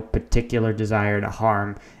who have no particular desire to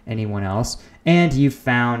harm anyone else, and you've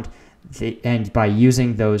found, and by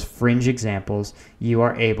using those fringe examples, you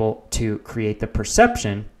are able to create the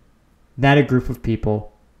perception that a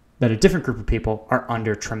different group of people are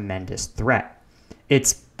under tremendous threat.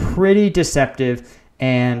 It's pretty deceptive,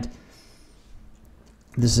 and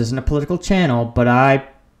this isn't a political channel, but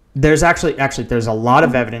there's actually there's a lot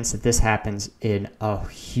of evidence that this happens in a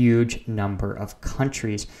huge number of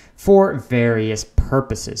countries for various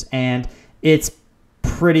purposes, and it's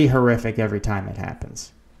pretty horrific every time it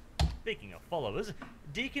happens. Speaking of followers,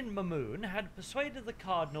 Deacon Mamoon had persuaded the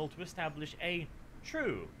Cardinal to establish a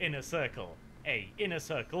true inner circle, a inner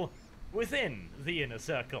circle within the inner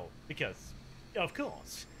circle, because, of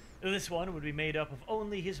course, this one would be made up of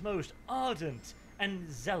only his most ardent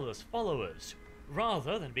and zealous followers.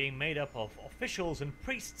 Rather than being made up of officials and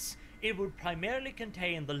priests, it would primarily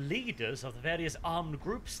contain the leaders of the various armed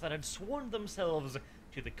groups that had sworn themselves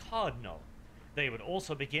to the Cardinal. They would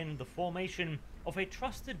also begin the formation of a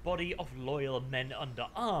trusted body of loyal men under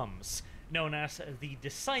arms, known as the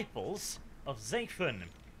Disciples of Zaphon,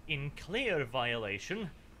 in clear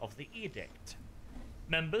violation of the edict.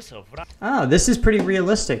 Members of this is pretty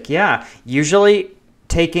realistic, yeah. Usually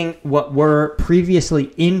taking what were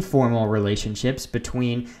previously informal relationships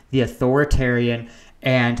between the authoritarian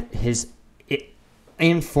and his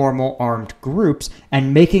informal armed groups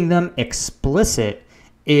and making them explicit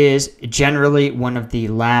is generally one of the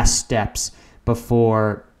last steps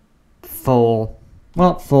before full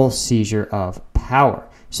seizure of power.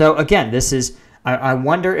 So again, this is, I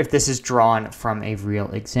wonder if this is drawn from a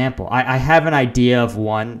real example. I have an idea of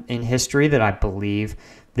one in history that I believe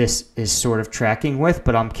this is sort of tracking with,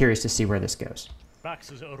 but I'm curious to see where this goes.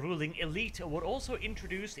 Vraks' ruling elite were also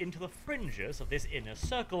introduced into the fringes of this inner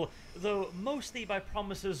circle, though mostly by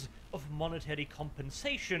promises of monetary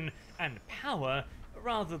compensation and power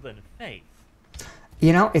rather than faith.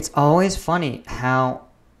 It's always funny how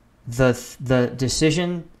the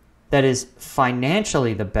decision that is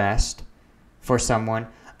financially the best for someone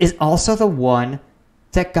is also the one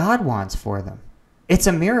that God wants for them. It's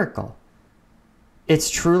a miracle. It's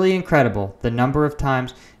truly incredible the number of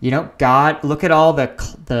times, God, look at all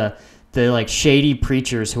the like shady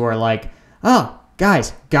preachers who are like, oh,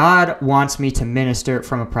 guys, God wants me to minister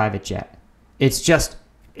from a private jet. It's just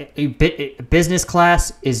business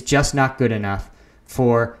class is just not good enough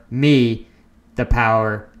for me, the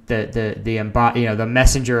power, the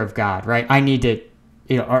messenger of God, right? I need to,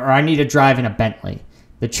 or I need to drive in a Bentley.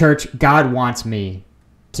 The church, God wants me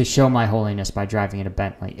to show my holiness by driving in a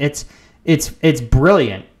Bentley. It's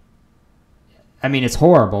brilliant. I mean, it's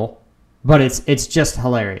horrible, but it's just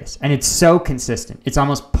hilarious. And it's so consistent. It's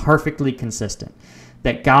almost perfectly consistent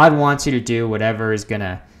that God wants you to do whatever is going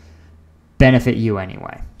to benefit you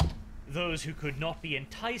anyway. Those who could not be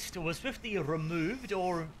enticed were swiftly removed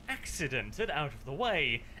or accidented out of the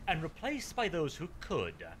way and replaced by those who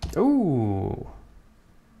could. Ooh.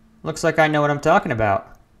 Looks like I know what I'm talking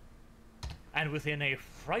about. And within a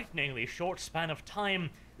frighteningly short span of time,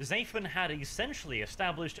 Zaphon had essentially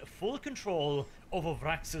established full control over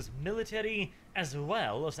Vraks' military as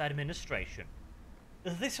well as administration.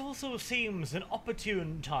 This also seems an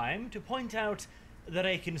opportune time to point out that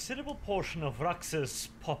a considerable portion of Vraks'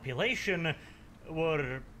 population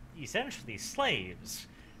were essentially slaves,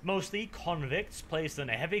 mostly convicts placed in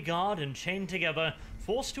a heavy guard and chained together,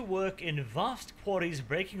 forced to work in vast quarries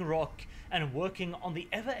breaking rock and working on the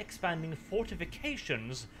ever-expanding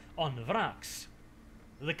fortifications on Vraks.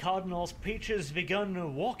 The Cardinal's preachers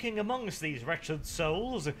begun walking amongst these wretched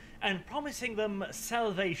souls and promising them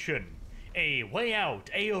salvation, a way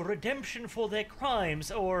out, a redemption for their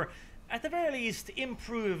crimes, or at the very least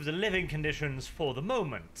improved living conditions for the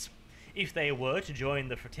moment. If they were to join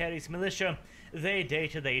the Fraterni's militia, their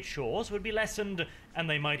day-to-day chores would be lessened, and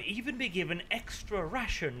they might even be given extra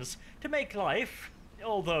rations to make life,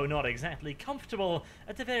 although not exactly comfortable,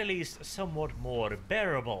 at the very least somewhat more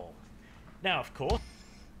bearable. Now, of course,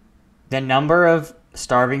 the number of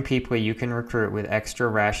starving people you can recruit with extra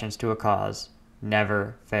rations to a cause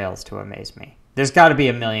never fails to amaze me. There's got to be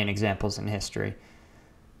a million examples in history.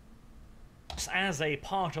 As a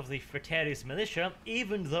part of the Fraterni's militia,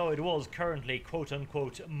 even though it was currently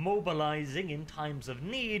quote-unquote mobilizing in times of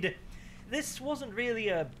need, this wasn't really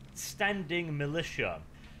a standing militia.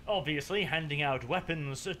 Obviously, handing out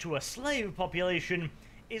weapons to a slave population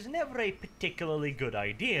is never a particularly good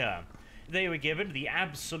idea. They were given the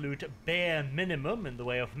absolute bare minimum in the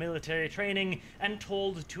way of military training and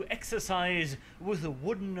told to exercise with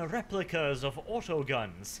wooden replicas of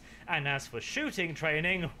autoguns. And as for shooting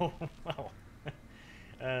training, well,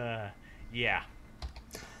 yeah.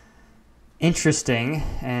 Interesting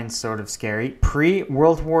and sort of scary.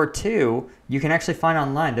 Pre-World War II, you can actually find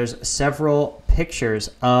online, there's several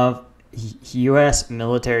pictures of U.S.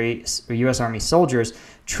 military, or U.S. Army soldiers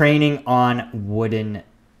training on wooden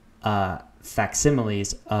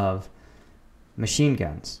facsimiles of machine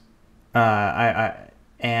guns.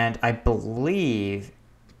 And I believe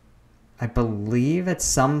at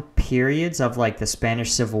some periods of like the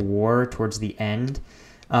Spanish Civil War towards the end,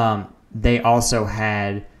 they also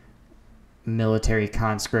had military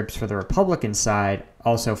conscripts for the Republican side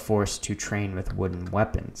also forced to train with wooden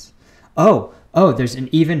weapons. Oh, there's an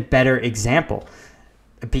even better example.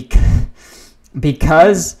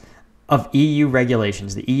 Because of EU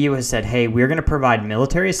regulations, the EU has said, hey, we're going to provide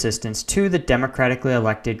military assistance to the democratically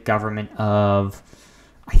elected government of,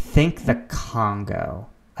 I think, the Congo.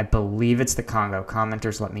 I believe it's the Congo.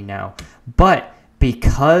 Commenters, let me know. But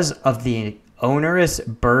because of the onerous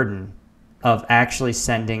burden of actually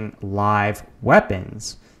sending live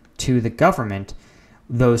weapons to the government,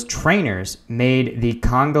 those trainers made the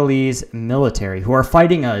Congolese military, who are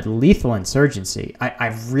fighting a lethal insurgency. I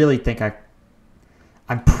really think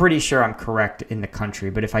I'm pretty sure I'm correct in the country,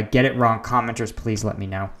 but if I get it wrong, commenters, please let me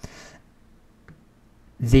know.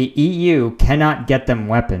 The EU cannot get them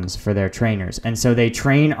weapons for their trainers, and so they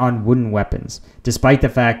train on wooden weapons, despite the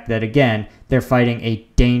fact that, again, they're fighting a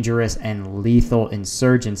dangerous and lethal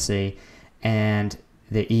insurgency, and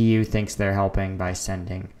the EU thinks they're helping by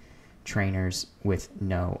sending trainers with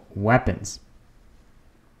no weapons.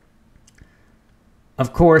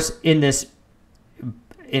 Of course, in this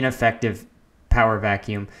ineffective power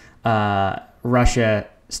vacuum, Russia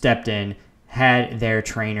stepped in, had their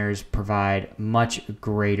trainers provide much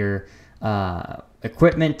greater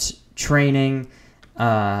equipment, training,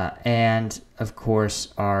 and, of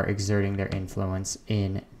course, are exerting their influence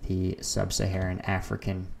in the sub-Saharan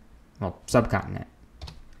African, subcontinent.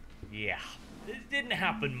 Yeah. didn't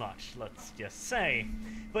happen much, let's just say.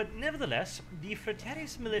 But nevertheless, the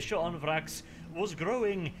Fraternis militia on Vraks was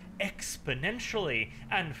growing exponentially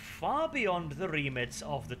and far beyond the remits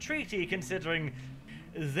of the treaty, considering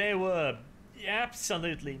there were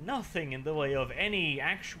absolutely nothing in the way of any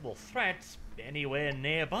actual threat anywhere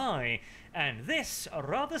nearby, and this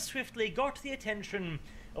rather swiftly got the attention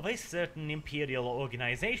of a certain imperial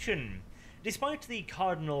organization. Despite the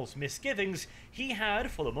Cardinal's misgivings, he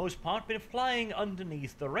had, for the most part, been flying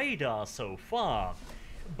underneath the radar so far.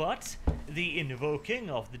 But the invoking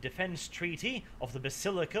of the defense treaty of the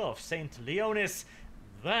Basilica of St. Leonis,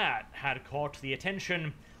 that had caught the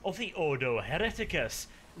attention of the Ordo Hereticus,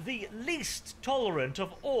 the least tolerant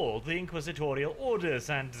of all the inquisitorial orders,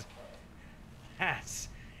 and that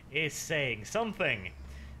is saying something.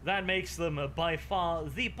 That makes them by far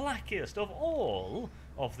the blackest of all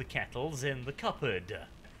of the kettles in the cupboard,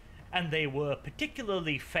 and they were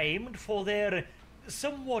particularly famed for their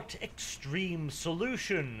somewhat extreme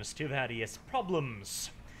solutions to various problems.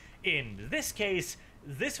 In this case,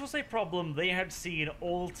 this was a problem they had seen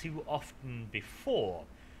all too often before.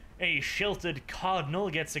 A sheltered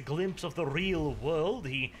cardinal gets a glimpse of the real world,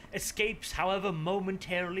 he escapes, however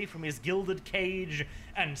momentarily, from his gilded cage,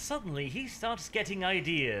 and suddenly he starts getting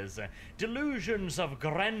ideas, delusions of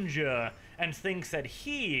grandeur, and thinks that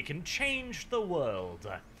he can change the world.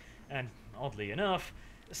 And oddly enough,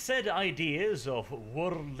 said ideas of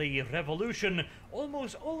worldly revolution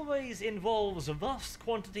almost always involves vast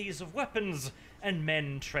quantities of weapons and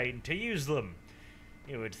men trained to use them.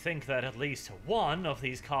 You would think that at least one of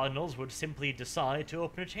these cardinals would simply decide to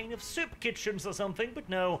open a chain of soup kitchens or something, but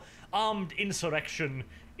no, armed insurrection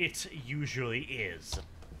it usually is.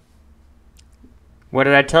 What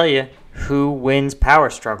did I tell you? Who wins power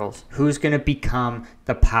struggles? Who's going to become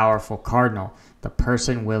the powerful cardinal? The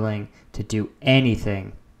person willing to do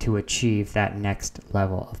anything to achieve that next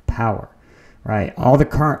level of power, right? All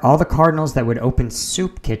the cardinals that would open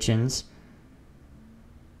soup kitchens,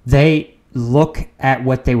 they look at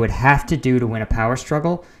what they would have to do to win a power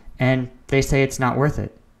struggle, and they say it's not worth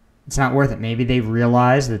it. It's not worth it. Maybe they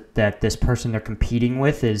realize that this person they're competing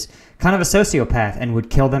with is kind of a sociopath and would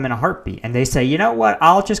kill them in a heartbeat. And they say, you know what,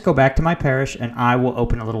 I'll just go back to my parish and I will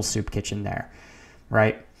open a little soup kitchen there,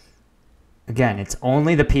 right? Again, it's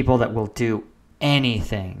only the people that will do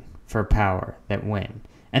anything for power that win.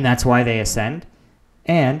 And that's why they ascend.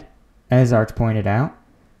 And, as Arch pointed out,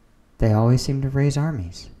 they always seem to raise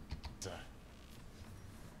armies.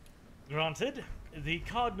 Granted, the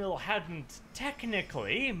Cardinal hadn't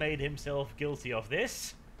technically made himself guilty of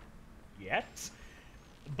this yet,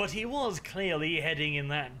 but he was clearly heading in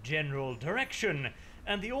that general direction,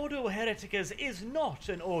 and the Ordo Hereticus is not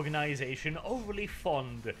an organization overly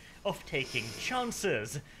fond of taking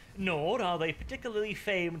chances, nor are they particularly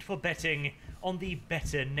famed for betting on the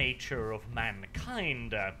better nature of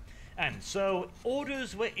mankind. And so,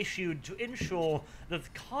 orders were issued to ensure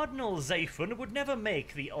that Cardinal Zaphon would never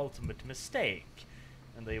make the ultimate mistake,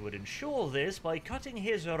 and they would ensure this by cutting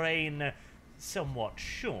his reign somewhat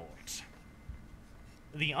short.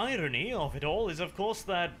 The irony of it all is, of course,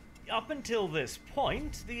 that up until this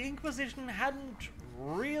point, the Inquisition hadn't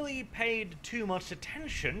really paid too much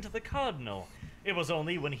attention to the Cardinal. It was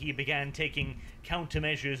only when he began taking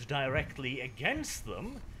countermeasures directly against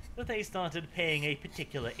them that they started paying a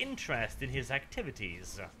particular interest in his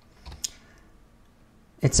activities.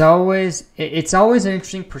 It's always an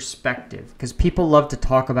interesting perspective, because people love to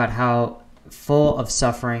talk about how full of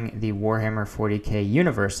suffering the Warhammer 40k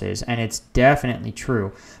universe is, and it's definitely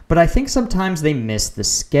true. But I think sometimes they miss the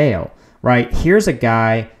scale, right? Here's a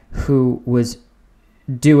guy who was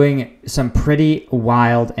doing some pretty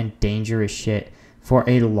wild and dangerous shit for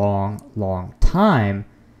a long, long time,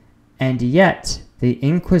 and yet the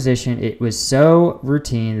Inquisition, it was so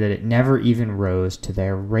routine that it never even rose to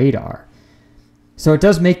their radar. So it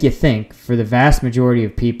does make you think, for the vast majority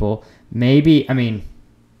of people, maybe, I mean,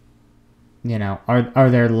 you know,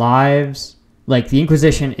 are their lives, like, the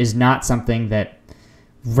Inquisition is not something that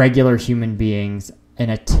regular human beings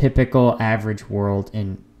in a typical average world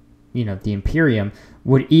in, you know, the Imperium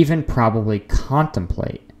would even probably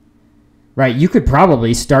contemplate. Right, you could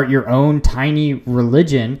probably start your own tiny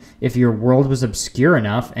religion if your world was obscure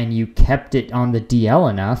enough and you kept it on the DL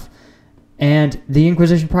enough, and the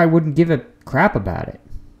Inquisition probably wouldn't give a crap about it.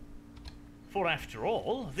 For after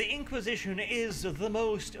all, the Inquisition is the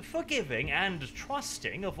most forgiving and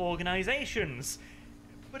trusting of organizations.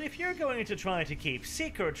 But if you're going to try to keep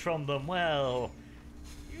secrets from them, well,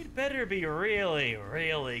 you'd better be really,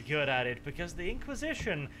 really good at it, because the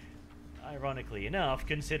Inquisition, ironically enough,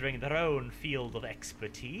 considering their own field of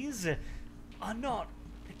expertise, are not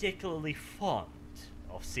particularly fond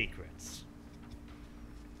of secrets.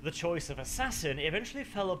 The choice of assassin eventually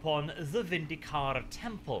fell upon the Vindicar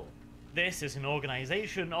Temple. This is an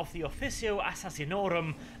organization of the Officio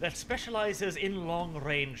Assassinorum that specializes in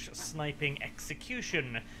long-range sniping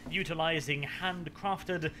execution, utilizing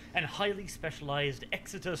handcrafted and highly specialized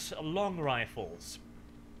Exitus long rifles.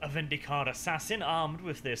 A Vindicar assassin armed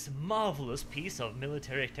with this marvelous piece of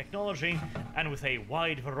military technology, and with a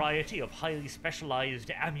wide variety of highly specialized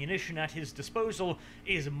ammunition at his disposal,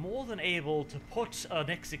 is more than able to put an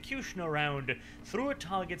executioner round through a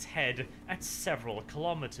target's head at several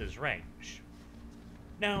kilometers range.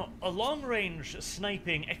 Now, a long-range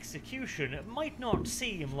sniping execution might not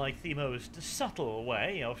seem like the most subtle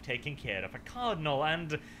way of taking care of a cardinal,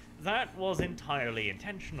 and that was entirely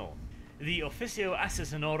intentional. The Officio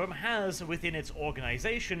Assassinorum has, within its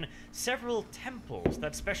organization, several temples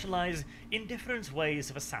that specialize in different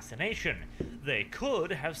ways of assassination. They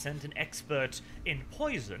could have sent an expert in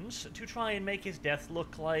poisons to try and make his death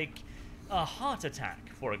look like a heart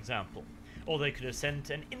attack, for example. Or they could have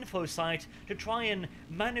sent an info site to try and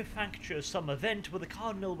manufacture some event where the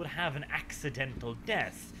cardinal would have an accidental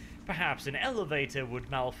death. Perhaps an elevator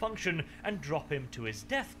would malfunction and drop him to his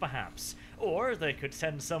death, perhaps. Or they could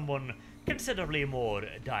send someone considerably more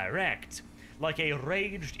direct, like a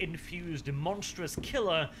rage-infused monstrous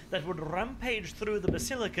killer that would rampage through the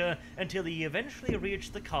basilica until he eventually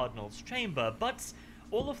reached the cardinal's chamber. But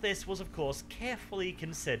all of this was, of course, carefully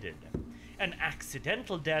considered. An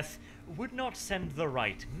accidental death would not send the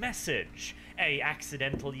right message. A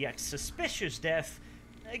accidental yet suspicious death,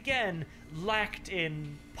 again, lacked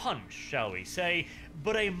in punch, shall we say,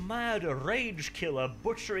 but a mad rage killer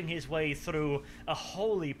butchering his way through a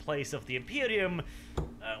holy place of the Imperium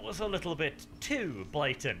was a little bit too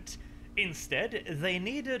blatant. Instead, they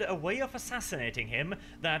needed a way of assassinating him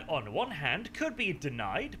that, on one hand, could be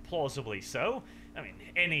denied, plausibly so. I mean,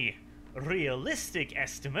 any realistic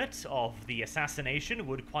estimate of the assassination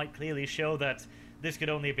would quite clearly show that this could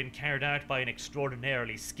only have been carried out by an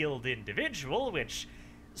extraordinarily skilled individual, which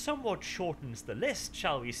somewhat shortens the list,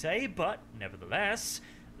 shall we say, but nevertheless,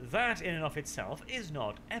 that in and of itself is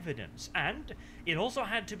not evidence, and it also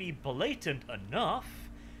had to be blatant enough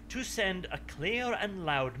to send a clear and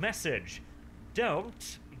loud message.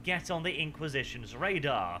 Don't get on the Inquisition's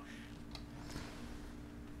radar.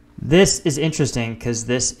 This is interesting because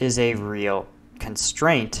this is a real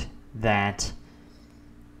constraint that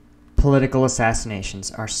political assassinations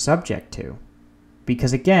are subject to.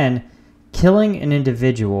 Because again, killing an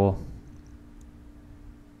individual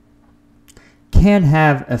can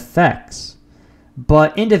have effects,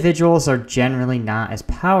 but individuals are generally not as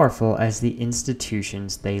powerful as the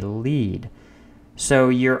institutions they lead. So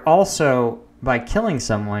you're also, by killing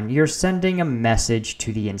someone, you're sending a message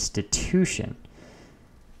to the institution.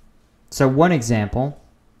 So one example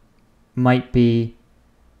might be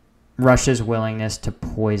Russia's willingness to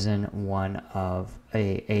poison one of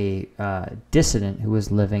a dissident who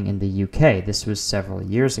was living in the UK. This was several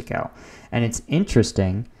years ago. And it's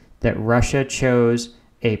interesting that Russia chose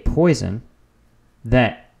a poison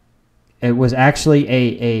that it was actually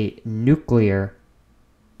a nuclear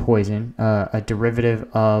poison, a derivative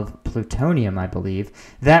of plutonium, I believe,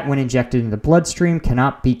 that when injected in the bloodstream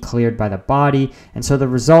cannot be cleared by the body, and so the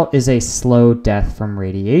result is a slow death from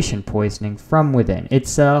radiation poisoning from within.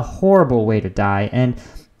 It's a horrible way to die, and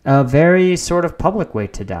a very sort of public way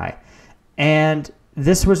to die. And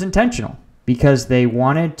this was intentional, because they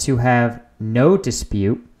wanted to have no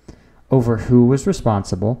dispute over who was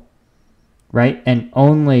responsible, right? And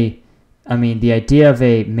only, I mean, the idea of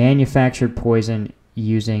a manufactured poison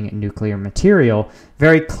using nuclear material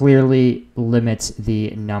very clearly limits the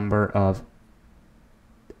number of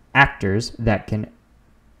actors that can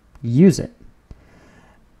use it.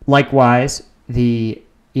 Likewise,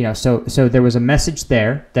 so there was a message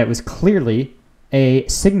there that was clearly a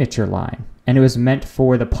signature line, and it was meant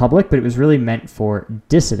for the public, but it was really meant for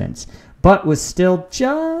dissidents, but was still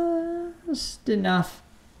just enough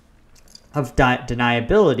of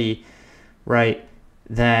deniability, right,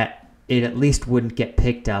 that it at least wouldn't get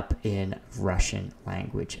picked up in Russian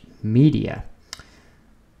language media.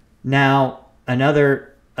 Now, an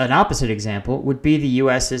opposite example would be the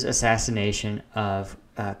U.S.'s assassination of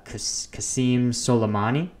Qasem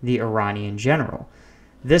Soleimani, the Iranian general.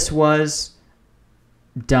 This was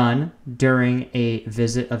done during a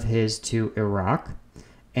visit of his to Iraq,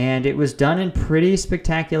 and it was done in pretty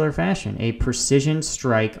spectacular fashion, a precision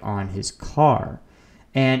strike on his car.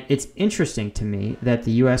 And it's interesting to me that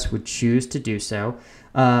the U.S. would choose to do so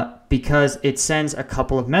because it sends a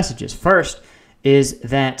couple of messages. First is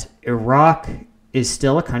that Iraq is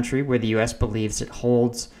still a country where the U.S. believes it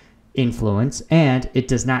holds influence, and it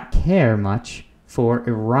does not care much for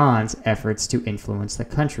Iran's efforts to influence the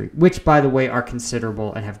country, which, by the way, are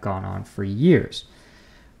considerable and have gone on for years.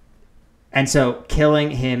 And so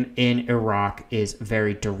killing him in Iraq is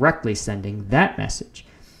very directly sending that message.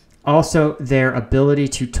 Also, their ability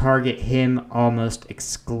to target him almost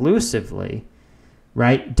exclusively,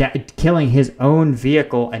 right? Killing his own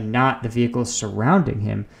vehicle and not the vehicles surrounding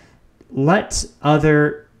him lets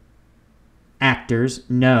other actors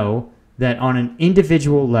know that on an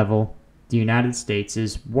individual level, the United States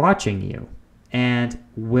is watching you and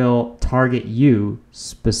will target you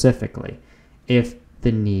specifically if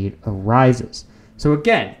the need arises. So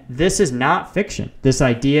again, this is not fiction. This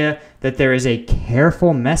idea that there is a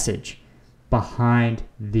careful message behind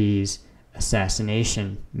these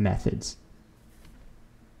assassination methods.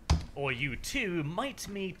 Or you too might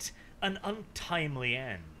meet an untimely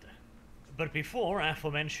end. But before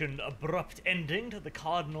aforementioned abrupt ending to the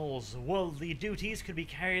Cardinal's worldly duties could be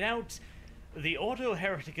carried out, the Ordo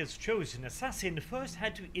Hereticus' chosen assassin first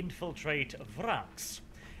had to infiltrate Vraks.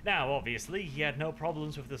 Now, obviously, he had no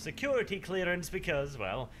problems with the security clearance because,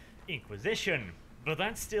 well, Inquisition. But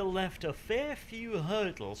that still left a fair few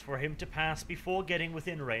hurdles for him to pass before getting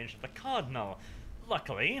within range of the Cardinal.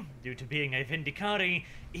 Luckily, due to being a Vindicari,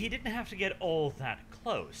 he didn't have to get all that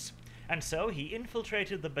close. And so he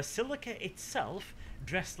infiltrated the Basilica itself,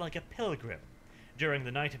 dressed like a pilgrim. During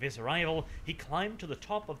the night of his arrival, he climbed to the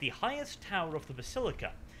top of the highest tower of the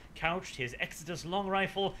Basilica, couched his Exodus long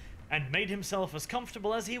rifle, and made himself as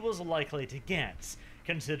comfortable as he was likely to get,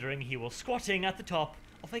 considering he was squatting at the top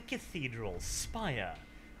of a cathedral spire.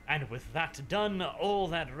 And with that done, all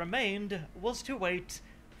that remained was to wait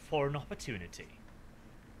for an opportunity.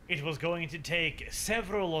 It was going to take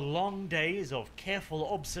several long days of careful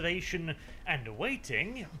observation and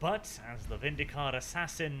waiting, but as the Vindicar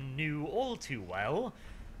assassin knew all too well,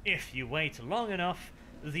 if you wait long enough,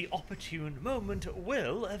 the opportune moment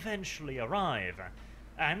will eventually arrive.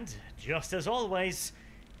 And, just as always,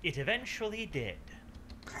 it eventually did.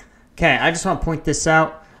 Okay, I just want to point this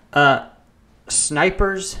out.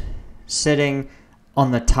 Snipers sitting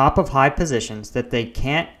on the top of high positions that they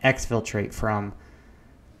can't exfiltrate from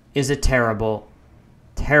is a terrible,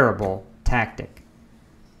 terrible tactic.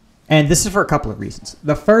 And this is for a couple of reasons.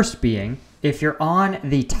 The first being, if you're on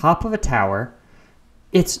the top of a tower,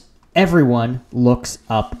 everyone looks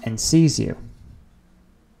up and sees you.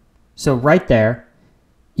 So right there,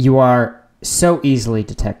 you are so easily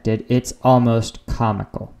detected, it's almost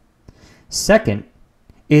comical. Second,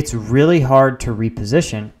 it's really hard to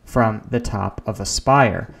reposition from the top of a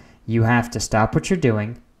spire. You have to stop what you're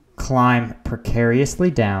doing, climb precariously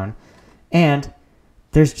down, and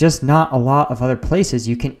there's just not a lot of other places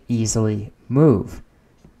you can easily move.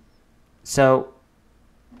 So,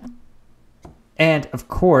 and of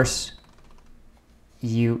course,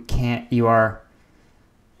 you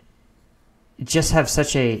just have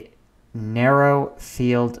such a narrow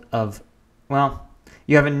field of,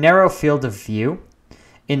 you have a narrow field of view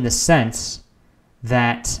in the sense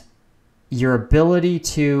that your ability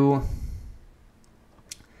to,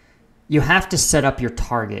 you have to set up your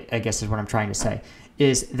target, I guess is what I'm trying to say,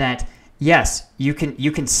 is that, yes, you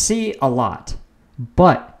can see a lot,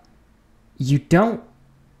 but you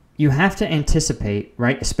have to anticipate,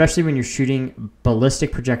 right? Especially when you're shooting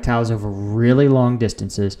ballistic projectiles over really long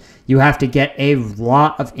distances, you have to get a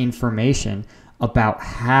lot of information about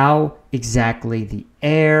how exactly the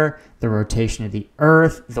air, the rotation of the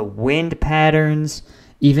earth, the wind patterns,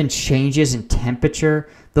 even changes in temperature,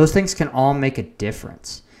 those things can all make a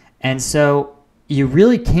difference. And so you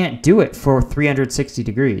really can't do it for 360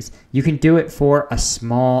 degrees. You can do it for a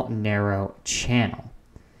small, narrow channel.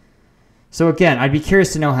 So again, I'd be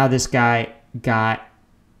curious to know how this guy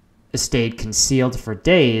stayed concealed for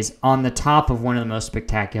days on the top of one of the most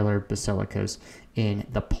spectacular basilicas in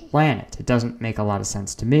the planet. It doesn't make a lot of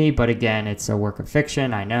sense to me, but again, it's a work of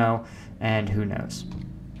fiction, I know, and who knows.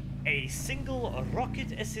 A single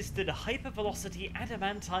rocket-assisted hypervelocity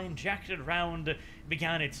adamantine-jacketed round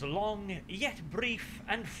began its long, yet brief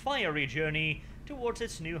and fiery journey towards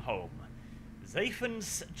its new home,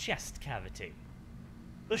 Zaphen's chest cavity.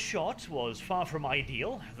 The shot was far from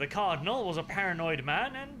ideal. The Cardinal was a paranoid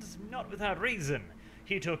man, and not without reason.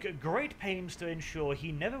 He took great pains to ensure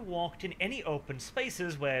he never walked in any open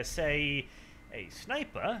spaces where, say, a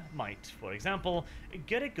sniper might, for example,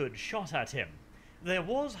 get a good shot at him. There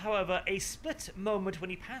was, however, a split moment when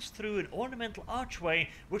he passed through an ornamental archway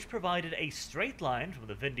which provided a straight line from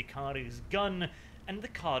the Vindicari's gun and the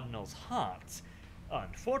Cardinal's heart.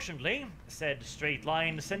 Unfortunately, said straight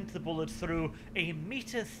line sent the bullet through a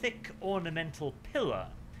meter-thick ornamental pillar.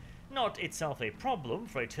 Not itself a problem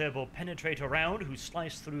for a turbo penetrator round who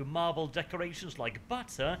sliced through marble decorations like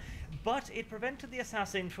butter, but it prevented the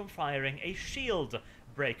assassin from firing a shield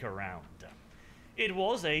breaker round. It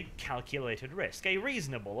was a calculated risk, a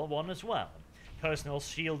reasonable one as well. Personal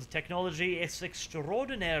shield technology is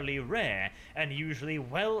extraordinarily rare and usually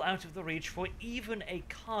well out of the reach for even a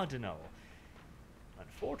cardinal.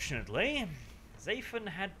 Unfortunately, Zaphon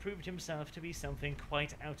had proved himself to be something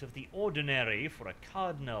quite out of the ordinary for a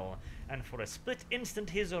cardinal, and for a split instant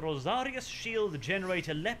his Rosarius shield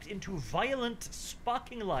generator leapt into violent,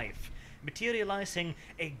 sparking life, materializing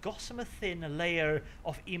a gossamer-thin layer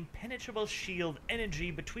of impenetrable shield energy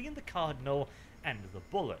between the cardinal and the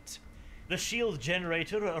bullet. The shield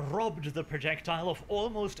generator robbed the projectile of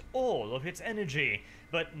almost all of its energy,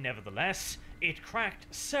 but nevertheless, it cracked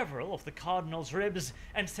several of the cardinal's ribs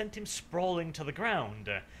and sent him sprawling to the ground.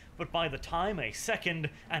 But by the time a second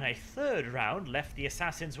and a third round left the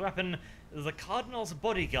assassin's weapon, the cardinal's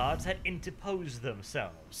bodyguards had interposed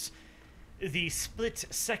themselves. The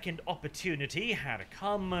split-second opportunity had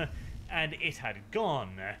come, and it had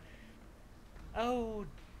gone. Oh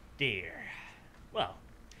dear. Well,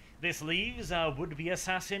 this leaves our would-be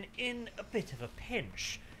assassin in a bit of a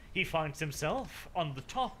pinch. He finds himself on the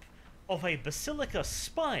top of a basilica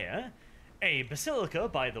spire, a basilica,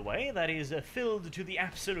 by the way, that is filled to the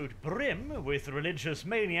absolute brim with religious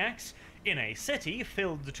maniacs, in a city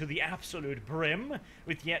filled to the absolute brim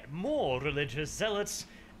with yet more religious zealots,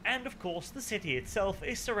 and of course the city itself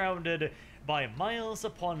is surrounded by miles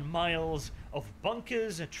upon miles of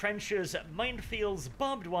bunkers, trenches, minefields,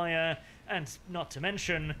 barbed wire, and not to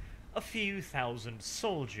mention a few thousand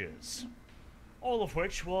soldiers. All of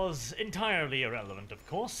which was entirely irrelevant, of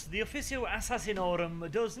course. The Officio Assassinorum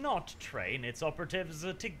does not train its operatives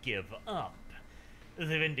to give up. The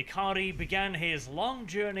Vindicari began his long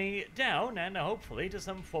journey down, and hopefully to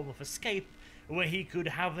some form of escape, where he could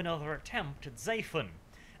have another attempt at Zaphon.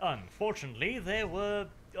 Unfortunately, there were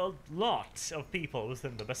a lot of people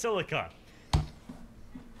within the Basilica.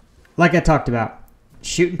 Like I talked about,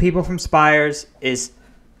 shooting people from spires is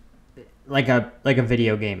like a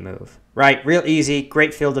video game move, right? Real easy,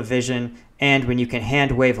 great field of vision, and when you can hand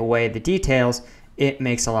wave away the details, it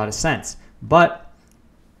makes a lot of sense. But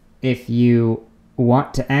if you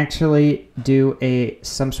want to actually do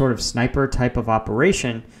some sort of sniper type of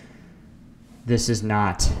operation, that is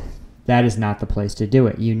not the place to do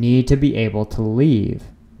it. You need to be able to leave,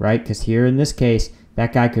 right? Because here in this case,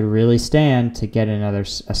 that guy could really stand to get a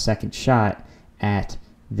second shot at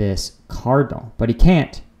this cardinal, but he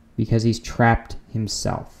can't because he's trapped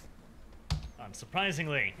himself.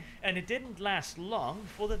 Unsurprisingly, and it didn't last long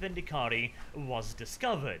before the Vindicari was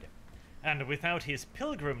discovered. And without his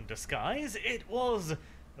pilgrim disguise, it was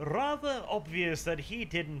rather obvious that he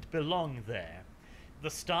didn't belong there.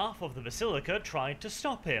 The staff of the Basilica tried to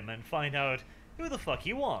stop him and find out who the fuck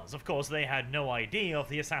he was. Of course, they had no idea of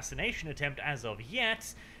the assassination attempt as of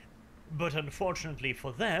yet, but unfortunately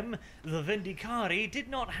for them, the Vindicari did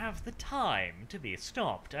not have the time to be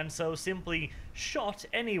stopped, and so simply shot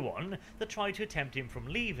anyone that tried to tempt him from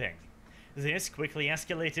leaving. This quickly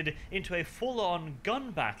escalated into a full-on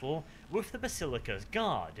gun battle with the Basilica's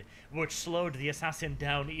guard, which slowed the assassin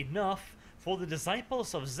down enough for the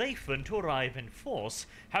disciples of Zaphon to arrive in force,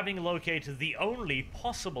 having located the only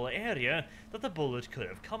possible area that the bullet could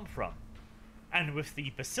have come from. And with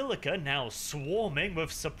the Basilica now swarming with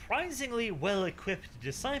surprisingly well-equipped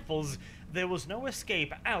disciples, there was no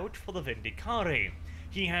escape out for the Vindicari.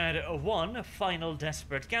 He had one final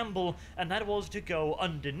desperate gamble, and that was to go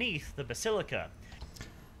underneath the Basilica.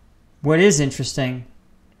 What is interesting,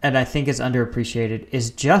 and I think is underappreciated,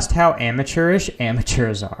 is just how amateurish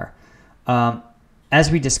amateurs are. As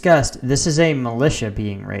we discussed, this is a militia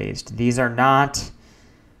being raised. These are not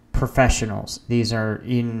professionals. These are,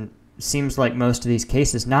 seems like most of these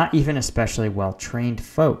cases, not even especially well-trained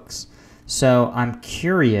folks. So I'm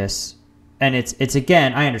curious, and it's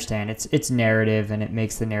again, I understand, it's narrative, and it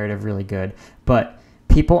makes the narrative really good, but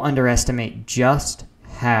people underestimate just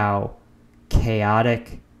how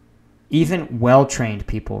chaotic even well-trained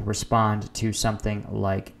people respond to something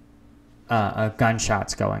like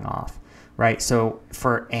gunshots going off, right? So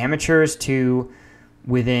for amateurs to,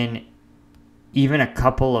 within even a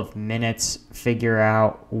couple of minutes, figure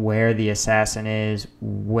out where the assassin is,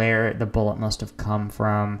 where the bullet must have come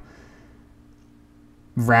from,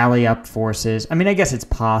 rally up forces. I mean, I guess it's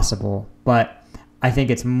possible, but I think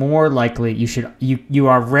it's more likely you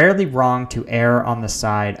are rarely wrong to err on the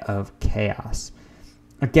side of chaos.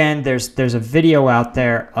 Again, there's a video out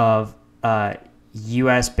there of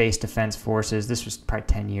U.S.-based defense forces. This was probably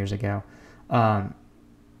 10 years ago.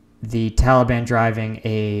 the Taliban driving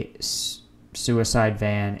a suicide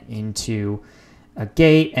van into a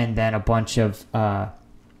gate, and then a bunch of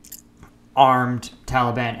armed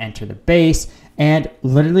Taliban enter the base, and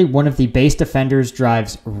literally one of the base defenders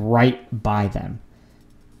drives right by them,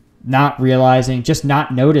 not realizing, just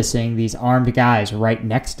not noticing these armed guys right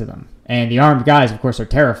next to them. And the armed guys, of course, are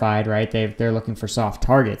terrified, right? They're looking for soft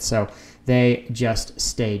targets, so they just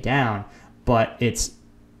stay down. But it'd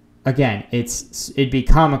be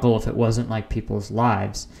comical if it wasn't like people's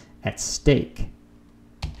lives at stake.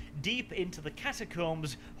 Deep into the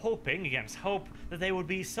catacombs, hoping against hope that there would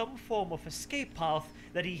be some form of escape path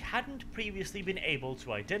that he hadn't previously been able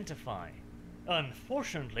to identify.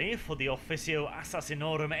 Unfortunately for the Officio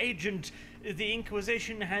Assassinorum agent, the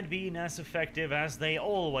Inquisition had been as effective as they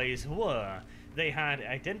always were. They had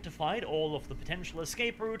identified all of the potential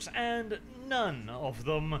escape routes, and none of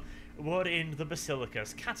them were in the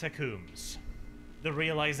Basilica's catacombs. The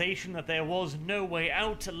realization that there was no way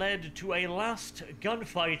out led to a last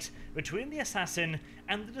gunfight between the assassin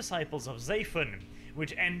and the disciples of Zaphon,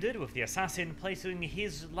 which ended with the assassin placing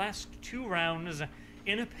his last 2 rounds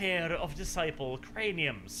in a pair of disciple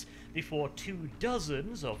craniums, before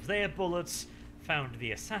 24 of their bullets found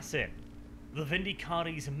the assassin. The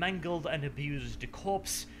Vindicari's mangled and abused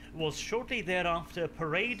corpse was shortly thereafter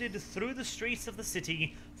paraded through the streets of the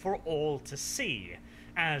city for all to see,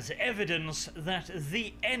 as evidence that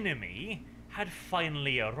the enemy had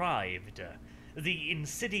finally arrived. The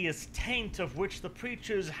insidious taint of which the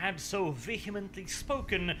preachers had so vehemently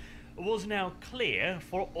spoken was now clear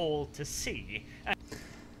for all to see.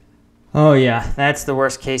 Oh yeah, that's the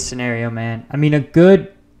worst case scenario, man. I mean,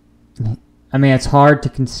 it's hard to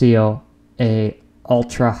conceal a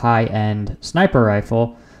ultra high-end sniper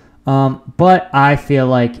rifle, but I feel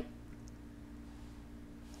like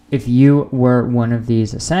if you were one of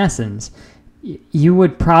these assassins, you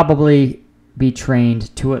would probably be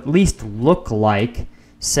trained to at least look like,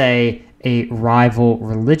 say, a rival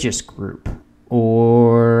religious group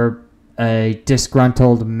or a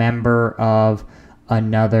disgruntled member of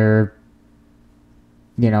another,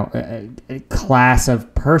 a class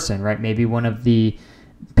of person, right? Maybe one of the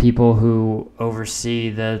people who oversee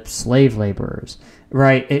the slave laborers,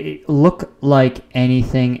 right? It look like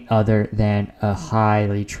anything other than a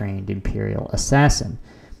highly trained Imperial assassin.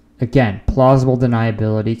 Again, plausible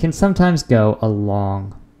deniability can sometimes go a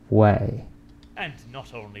long way. And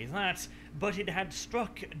not only that, but it had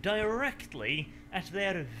struck directly at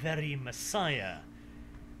their very messiah.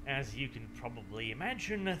 As you can probably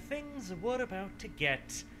imagine, things were about to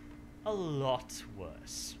get a lot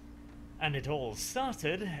worse. And it all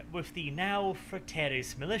started with the now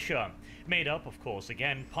Frateris militia, made up, of course,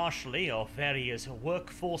 again, partially of various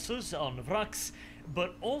workforces on Vraks,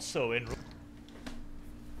 but also in...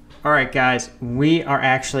 Alright guys, we are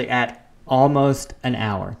actually at almost an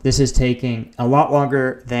hour. This is taking a lot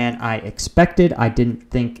longer than I expected. I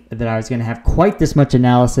didn't think that I was going to have quite this much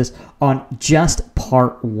analysis on just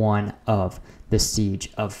part 1 of the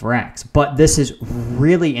Siege of Vraks. But this is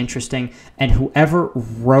really interesting, and whoever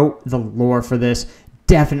wrote the lore for this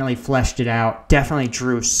definitely fleshed it out, definitely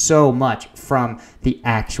drew so much from the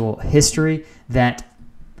actual history that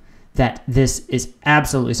this is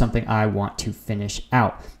absolutely something I want to finish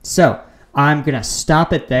out. So I'm going to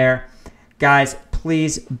stop it there. Guys,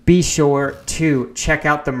 please be sure to check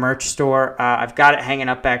out the merch store. I've got it hanging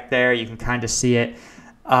up back there. You can kind of see it.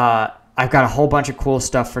 I've got a whole bunch of cool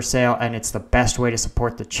stuff for sale, and it's the best way to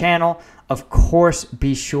support the channel. Of course,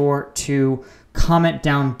 be sure to comment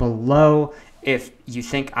down below if you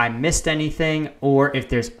think I missed anything, or if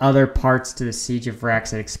there's other parts to the Siege of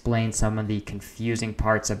Vraks that explain some of the confusing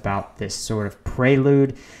parts about this sort of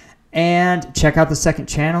prelude. And check out the second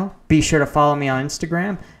channel. Be sure to follow me on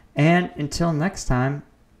Instagram. And until next time,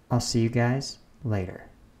 I'll see you guys later.